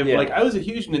because I Yeah. I was a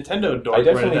huge Nintendo dork. I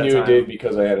definitely right at knew that it time. did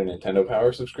because I had a Nintendo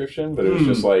Power subscription, but it was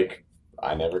just like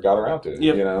I never got around to it.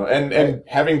 Yep. You know, and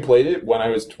having played it when I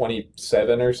was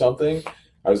 27 or something,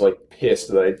 I was like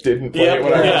pissed that I didn't play Yeah, it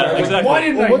when I was yeah, like, exactly. why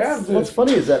didn't Well, I have what's this?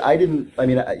 funny is that I didn't. I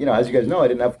mean, as you guys know, I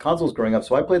didn't have consoles growing up,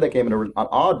 so I played that game at an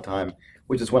odd time,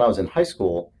 which is when I was in high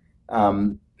school.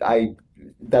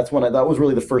 That was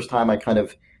really the first time I kind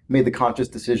of made the conscious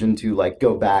decision to like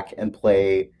go back and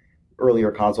play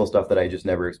earlier console stuff that I just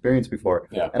never experienced before.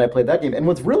 Yeah. And I played that game. And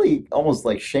what's really almost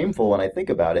like shameful when I think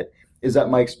about it is that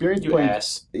my experience You playing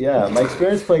ass. my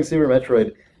experience playing Super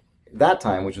Metroid that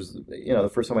time, which was the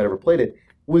first time I'd ever played it,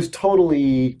 was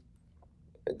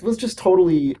just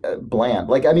totally bland.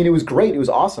 Like, I mean, it was great, it was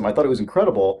awesome, I thought it was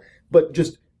incredible, but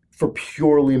just for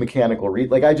purely mechanical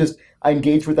like I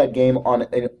engaged with that game on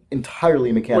an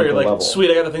entirely Where mechanical you're like, level. sweet,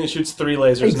 I got the thing that shoots 3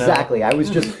 lasers Exactly. I was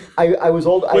just I was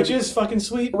old. now, which is fucking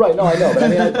sweet. Right, no, I know, but I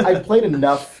mean, I played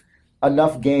enough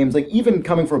games, like even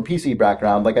coming from a PC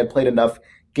background, like I'd played enough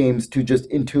games to just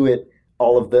intuit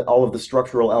all of the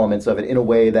structural elements of it in a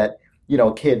way that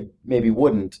a kid maybe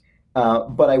wouldn't.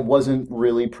 But I wasn't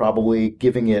really probably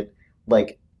giving it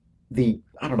like the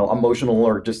emotional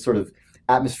or just sort of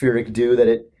atmospheric due that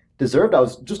it deserved. I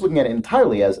was just looking at it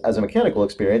entirely as a mechanical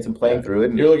experience and playing through it.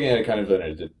 And You're looking at it kind of in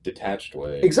a detached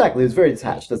way. exactly, it was very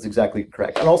detached. That's exactly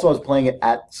correct. And also, I was playing it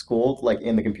at school, like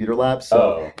in the computer lab,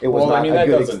 so it was well, not I mean, a that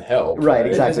good doesn't help. Right,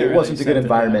 exactly. It really wasn't a good accepted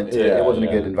environment. that. Yeah, It wasn't a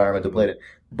yeah. good environment to play it.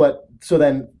 But so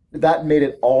then that made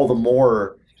it all the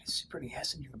more. Super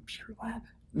NES in your computer lab?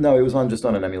 No, it was just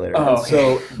on an emulator. Oh, And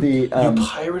so the You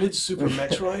pirated Super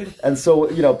Metroid? and so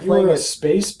You playing were a it.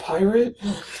 space pirate?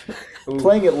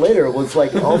 playing it later was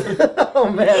like, oh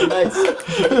man, nice.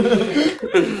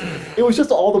 It was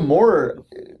just all the more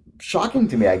shocking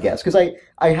to me, I guess, because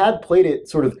I had played it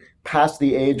sort of past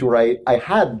the age where I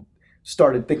had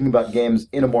started thinking about games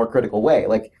in a more critical way.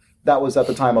 Like, that was at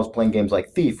the time I was playing games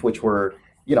like Thief, which were,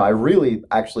 I really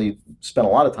actually spent a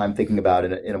lot of time thinking about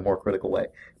it in a more critical way.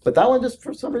 But that one, just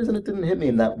for some reason, it didn't hit me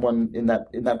in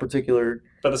that particular.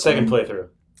 But the second playthrough.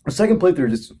 The second playthrough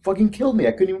just fucking killed me.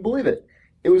 I couldn't even believe it.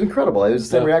 It was incredible. It was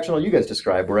the same reaction all you guys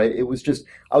described, where I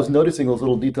was noticing those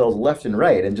little details left and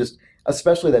right, and just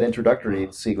especially that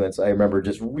introductory sequence, I remember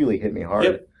just really hit me hard.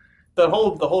 Yep. The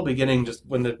whole beginning, just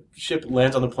when the ship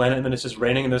lands on the planet and then it's just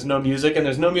raining and there's no music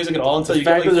at all until you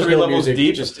get like 3 levels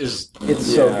deep. It's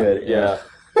so good. Yeah.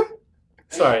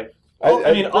 Sorry. Well,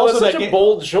 I mean, also such a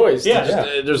bold choice. Yeah.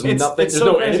 There's nothing. It's There's so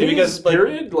no crazy enemies. because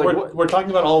Period. Like, we're talking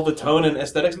about all the tone and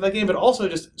aesthetics of that game, but also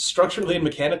just structurally and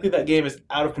mechanically, that game is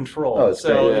out of control. Oh, it's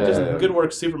so great. just good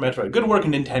work, Super Metroid. Good work,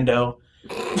 Nintendo.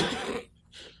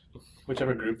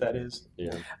 Whichever group that is.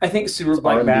 Yeah. I think Super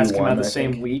Black Bass came out the I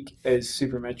same think. week as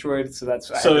Super Metroid, so that's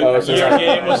So your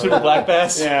game was Super Black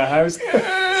Bass. yeah. I was.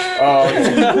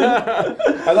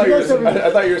 I thought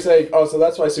you were saying, so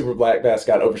that's why Super Black Bass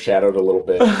got overshadowed a little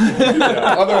bit.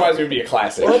 Otherwise, it would be a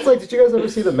classic. Well, it's like, did you guys ever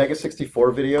see the Mega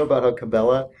 64 video about how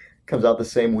Cabela comes out the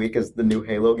same week as the new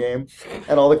Halo game,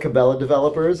 and all the Cabela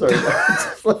developers are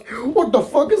just like, what the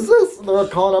fuck is this? And they're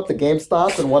calling up the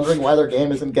GameStops and wondering why their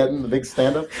game isn't getting the big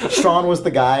stand-up. Sean was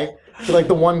the guy. So, like,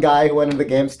 the one guy who went into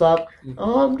GameStop,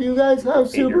 do you guys have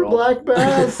Super Black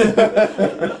Bass?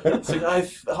 It's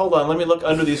like, hold on, let me look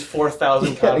under these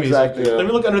 4,000 copies. Exactly. Let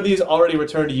me look under these already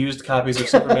returned used copies of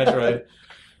Super Metroid.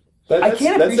 I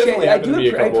can't appreciate. I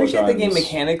appreciate the game times.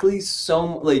 mechanically so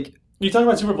like. You talking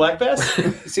about Super Black Bass?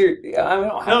 Seriously, I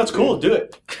don't have No, it's to. cool. Do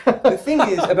it. The thing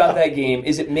is about that game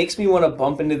is it makes me want to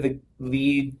bump into the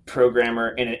lead programmer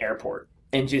in an airport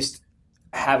and just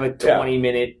have a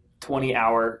 20-minute,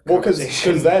 20-hour Well,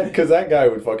 conversation. because that guy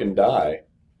would fucking die.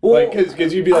 Well,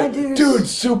 Because you'd be like, I dude,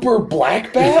 Super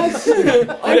Black Bass? I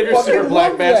have your Super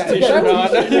Black Bass T-shirt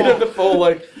on. You have the full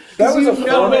like. That was a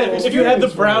No, man, if you had the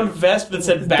brown vest that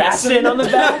said Bassin on the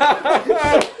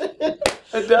back.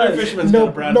 It Every does. fisherman's got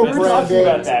a brown no vest. We were brown talking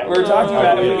about games. that. We were talking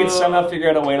about if we could somehow figure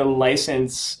out a way to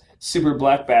license Super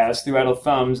Black Bass through Idle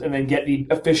Thumbs and then get the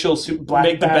official Super Black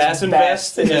Make the Bass Bassin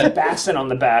vest and vest. just Bassin on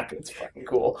the back. It's fucking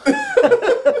cool.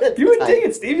 You would dig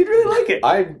it, Steve. You'd really like it.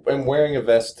 I am wearing a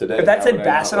vest today. If that How said would I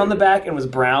Bassin not on the like back and was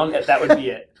brown, that would be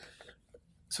it.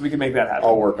 So we could make that happen.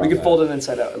 I'll work on We could that. fold it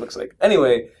inside out, it looks like.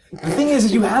 Anyway, the thing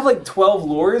is you have like 12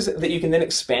 lures that you can then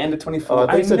expand to 24. Oh,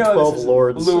 I think it said know 12 this is-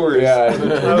 lords. Lures. Yeah.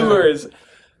 Lures.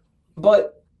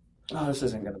 But, this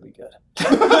isn't going to be good.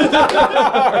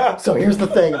 So here's the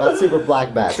thing about Super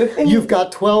Black Bass. The thing- You've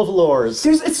got 12 lures.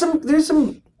 There's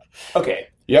some. Okay.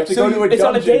 You have to So go to a it's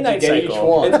on a dungeon day-night to get each cycle.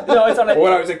 one. It's on a.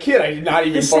 When I was a kid, I did not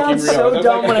even This fucking sounds realize. so I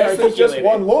dumb was when like, I I guess there's just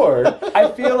articulate one lord.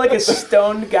 I feel like a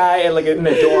stoned guy in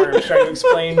the dorm trying to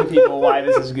explain to people why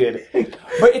this is good.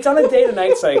 But it's on a day to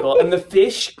night cycle, and the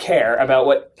fish care about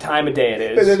what time of day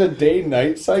it And then is. a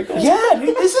day-night cycle? Yeah,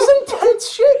 dude, this is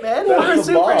intense shit, man. For a That's the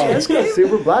Super bomb. NES game.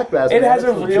 Super Black Bass. It man, has a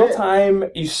that's real legit. time.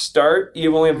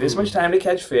 You only have this much time to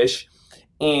catch fish,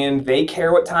 and they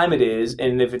care what time it is.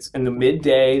 And if it's in the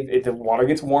midday, if the water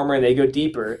gets warmer and they go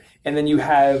deeper, and then you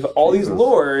have all these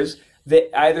lures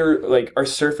that either like are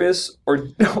surface or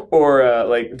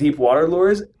like deep water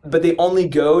lures, but they only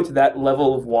go to that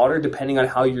level of water depending on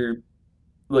how you're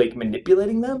like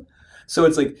manipulating them. So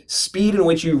it's like speed in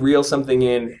which you reel something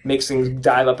in makes things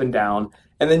dive up and down.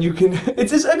 And then you can,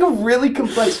 it's just like a really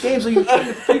complex game. So you try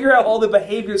to figure out all the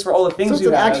behaviors for all the things So it's you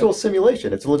an have. actual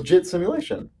simulation. It's a legit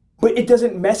simulation. But it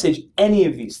doesn't message any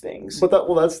of these things. But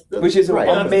that's Which is right.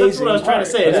 amazing. That's what I was trying to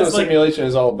say. That's what It's like simulation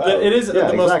is all about. it is Yeah,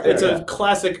 the most. exactly, It's yeah. a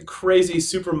classic, crazy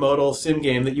supermodal sim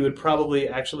game that you would probably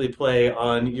actually play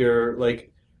on your like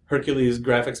Hercules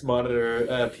graphics monitor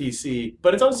PC.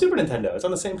 But it's on Super Nintendo. It's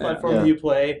on the same platform Yeah. that you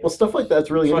play. Well, stuff like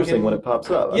that's really interesting Fucking- when it pops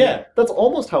up. I Yeah. mean, that's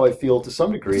almost how I feel to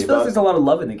some I degree just feel like about. there's a lot of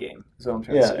love in the game. Is what I'm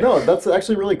trying to Yeah, say. no, that's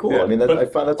actually really cool. Yeah, I mean, but I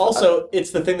find that's Also,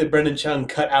 it's the thing that Brendan Chung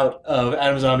cut out of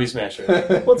Adam Zombie Smasher.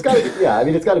 well, it's got to. Yeah, I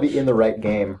mean, it's got to be in the right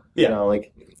game. Yeah. You know,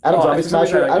 like Adam Zombie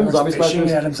Smasher. Adam Zombie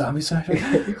Smasher. Adam Zombie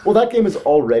Smasher. Well, that game is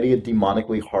already a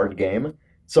demonically hard game,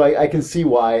 so I can see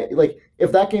why. Like,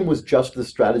 if that game was just the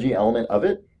strategy element of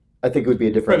it, I think it would be a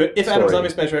Right, different. but if Adam story. Zombie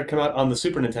Smasher had come out on the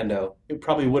Super Nintendo, it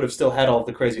probably would have still had all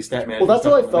the crazy stat Well, that's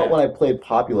how I felt when I played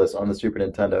Populous on the Super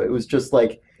Nintendo. It was just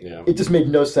like Yeah. it just made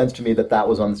no sense to me that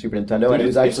was on the Super Nintendo, Dude, and it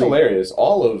was it's actually hilarious.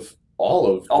 All all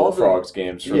of All of them. Bullfrog's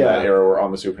games from Yeah. that era were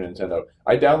on the Super Nintendo.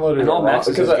 I downloaded And all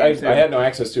Max's because games, too. I had no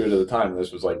access to it at the time.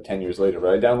 This was like 10 years later, but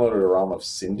I downloaded a ROM of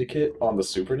Syndicate on the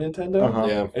Super Nintendo, Uh-huh.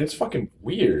 Yeah. and it's fucking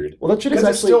weird. Well, that shit is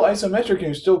Because it's actually. still isometric and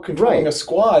you're still controlling Right. a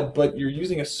squad, but you're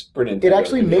using a Super Nintendo. It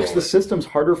actually makes the controller. systems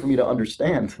harder for me to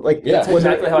understand. Like Yeah. That's when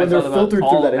exactly they're, how when I they're felt about filtered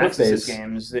all through that Maxis interface.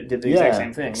 games that did the Yeah. exact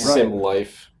same thing. Right. Sim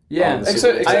Life. Yeah, on the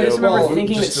Except- Super I just Nintendo. remember well,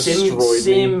 thinking that just destroyed me.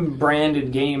 Sim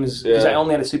branded games, because Yeah. I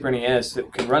only had a Super NES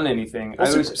that could run anything. Well,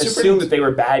 I always Super- assumed that they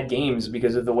were bad games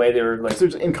because of the way they were like.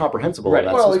 It's incomprehensible. Right. In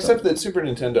that Well, system. except that Super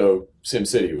Nintendo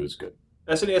SimCity was good.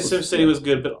 SNES SimCity was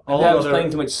good, but all I was other, playing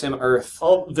too much Sim Earth.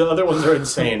 all the other ones are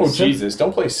insane. Oh Jesus!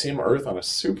 Don't play Sim Earth on a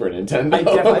Super Nintendo. I I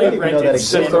definitely didn't even know rented that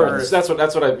Sim existed. Earth. That's what I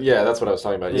was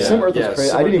talking about. Yeah. Sim Earth was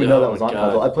crazy. I didn't even know that was on God.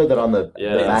 console. I played that on the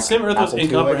Yeah. Mac, Sim Earth was Apple II, I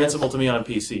guess. incomprehensible to me on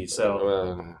PC. So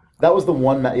Uh, That was the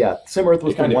one. Sim Earth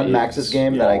was It the kind of one is, Maxis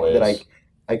game in that all I ways.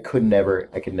 could never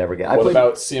get. I What played.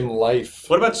 about Sim Life?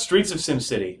 what about Streets of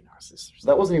SimCity?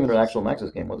 That wasn't even an actual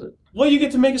Maxis game, was it? Well, you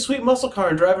get to make a sweet muscle car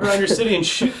and drive it around your city and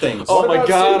shoot things. Oh What my about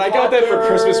god! Sim I got that for Popper?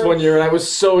 Christmas one year, and I was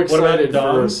so about excited for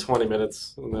Doms? 20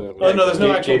 minutes. And then it Oh, no, there's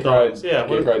no actual Cape Ride. dogs. Yeah,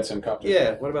 Cape Ride Sim Copter.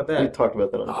 Yeah, what about We that? talked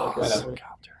about that on the Oh, podcast.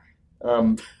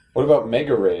 Simcopter. What about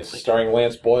Mega Race, starring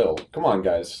Lance Boyle? Come on,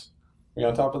 guys. We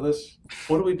on top of this?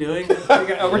 What are we doing?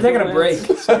 We're taking a break,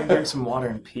 so I can drink some water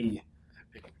and pee.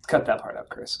 Cut that part out,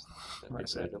 Chris. We're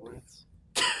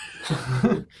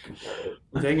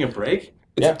taking a break?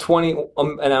 It's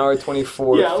Yeah. an hour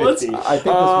 24. Yeah, let's- 50. I think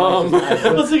this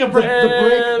might Let's take a break.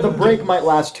 the break might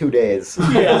last 2 days.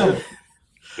 Yeah.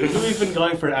 We've been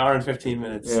going for an hour and 15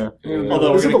 minutes. Yeah.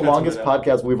 Although This is we're the gonna cut longest some of it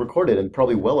podcast we've recorded in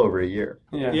probably well over a year.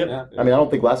 Yeah. Yep. Yeah. I mean, I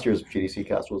don't think last year's GDC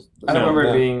cast was. I don't No, remember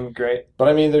no. it being great. But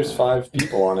I mean, there's 5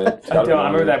 people on it. It's I gotta be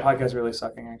remember longer. that podcast really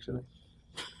sucking, actually.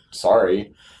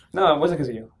 Sorry. No, it wasn't because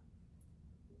of you.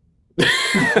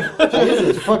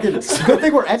 Jesus, fucking. Good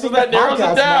thing we're ending So that the narrows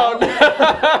podcast it down.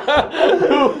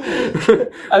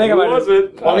 I think I might was have.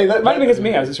 it? I mean, that It might have been because of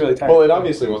me. I was just really tired. Well, it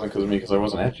obviously wasn't because of me, because I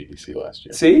wasn't at GDC last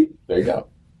year. See? There you go.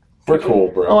 We're cool,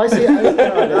 bro. Oh, I see.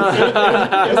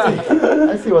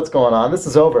 I see what's going on. This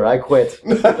is over. I quit.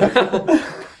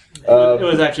 It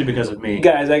was actually because of me.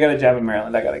 Guys, I got a job in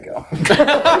Maryland. I gotta go.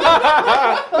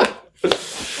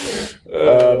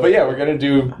 But yeah, we're gonna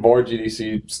do more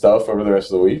GDC stuff over the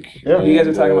rest of the week. Yeah. You guys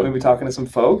are talking And, about maybe talking to some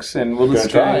folks, and we'll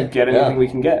just Gonna try try, and get anything yeah. we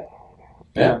can get.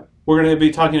 Yeah. We're going to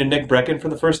be talking to Nick Brecken for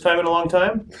the first time in a long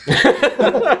time.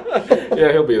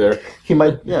 Yeah, he'll be there. He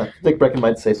might. Yeah, Nick Brecken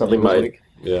might say something He this might. week.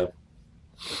 Yeah.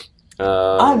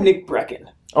 I'm Nick Brecken.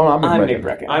 Oh, no, I'm I'm Nick Nick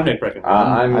Brecken. Brecken. I'm Nick Brecken.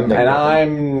 I'm I'm Nick and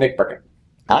Brecken.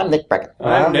 I'm Nick Brecken.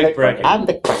 I'm Nick Brecken. I'm Nick Brecken. I'm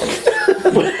Nick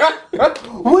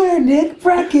Brecken. We're Nick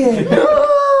Brecken.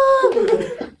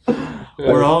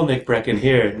 We're all Nick Brecken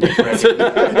here. Nick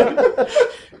Brecken.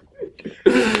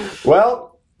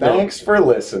 Well, thanks for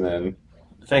listening.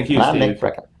 Thank you, I'm Steve. Nick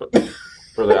Brecken.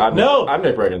 Really, I'm No. I'm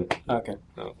Nick Brecken. Okay.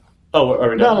 Oh, are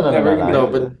we No, done? no, no, no, no, No, no.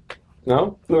 but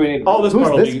no. Who do we need? All this Who's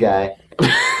part will this be... guy?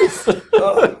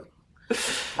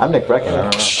 I'm Nick Brecken. I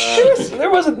don't know. There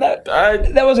wasn't that.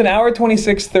 That was an hour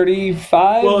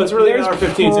 26:35. Well, it's really an hour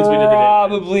 15 since we did the game.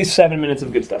 Probably 7 minutes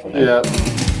of good stuff in there. Yeah.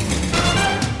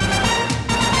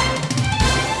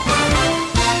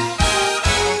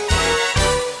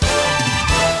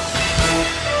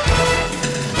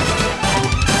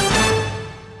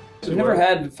 We've never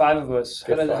had 5 of us.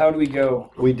 How do we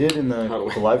go? We did in the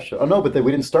live show. Oh no, but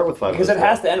we didn't start with 5. Because it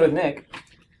has to end with Nick.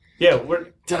 Yeah,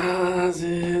 we're... Does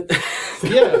it?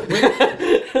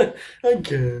 Yeah. I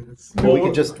guess. Well, we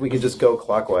could just go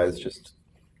clockwise. Just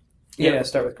Yeah,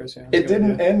 start with Chris. Yeah. It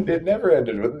didn't end. It never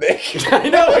ended with Nick. I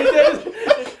know it did.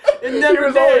 It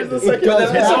never did. It does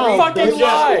It's now. a fucking Yeah.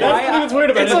 lie. That's the thing that's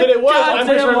weird about It's it. a Is that it was. I'm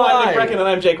pretty sure goddamn I'm Nick lie. Brecken and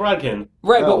I'm Jake Rodkin.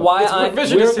 Right, No, but why it's I?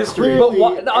 revisionist history. But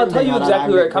why, I'll tell you Clearly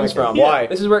exactly where it comes Nick from. Brecken. Why?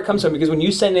 This is where it comes from because when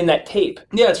you send in that tape,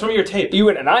 Yeah, it's from your tape. you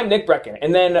went and I'm Nick Brecken,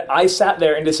 and then I sat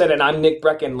there and just said and I'm Nick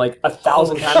Brecken like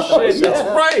 1,000 times. to Shit, myself. that's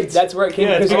right. That's where it came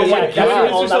Yeah, it's from. because Yeah, you that's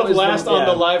introduced all- that yourself was last the- on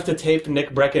the yeah. live to tape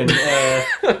Nick Brecken.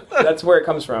 That's where it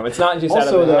comes from. It's not just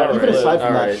also out though, of even aside from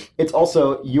All that, right. it's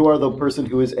also you are the person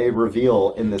who is a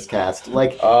reveal in this cast.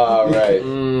 Like Ah, right.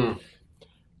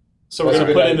 So we're That's going a to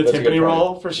good put in the that's a good Tiffany point.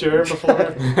 roll for sure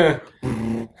before.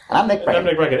 I'm Nick I'm Brecken.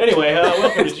 Nick Brecken. Anyway,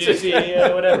 welcome to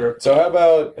GDC, whatever. So how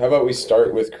about we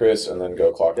start with Chris and then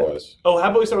go clockwise? Oh, how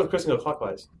about we start with Chris and go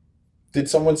clockwise? Did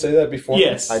someone say that before?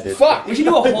 Yes. I did. Fuck. We should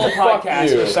do a whole Fuck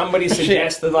podcast you. where somebody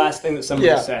suggests the last thing that somebody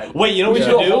Yeah. said. Wait, you know what We we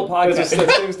should should do a whole do? podcast. It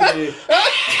seems to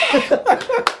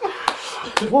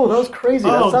be. Whoa, that was crazy.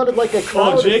 That Oh. sounded like a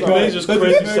crowd. Oh, Jake song. Mays'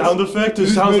 crazy sound effect. It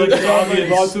sounds like the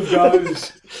audience. Lots of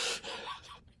guys.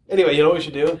 Anyway, you know what we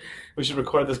should do? We should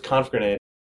record this conf grenade.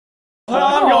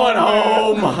 I'm going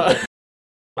home.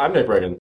 I'm Nick Reagan.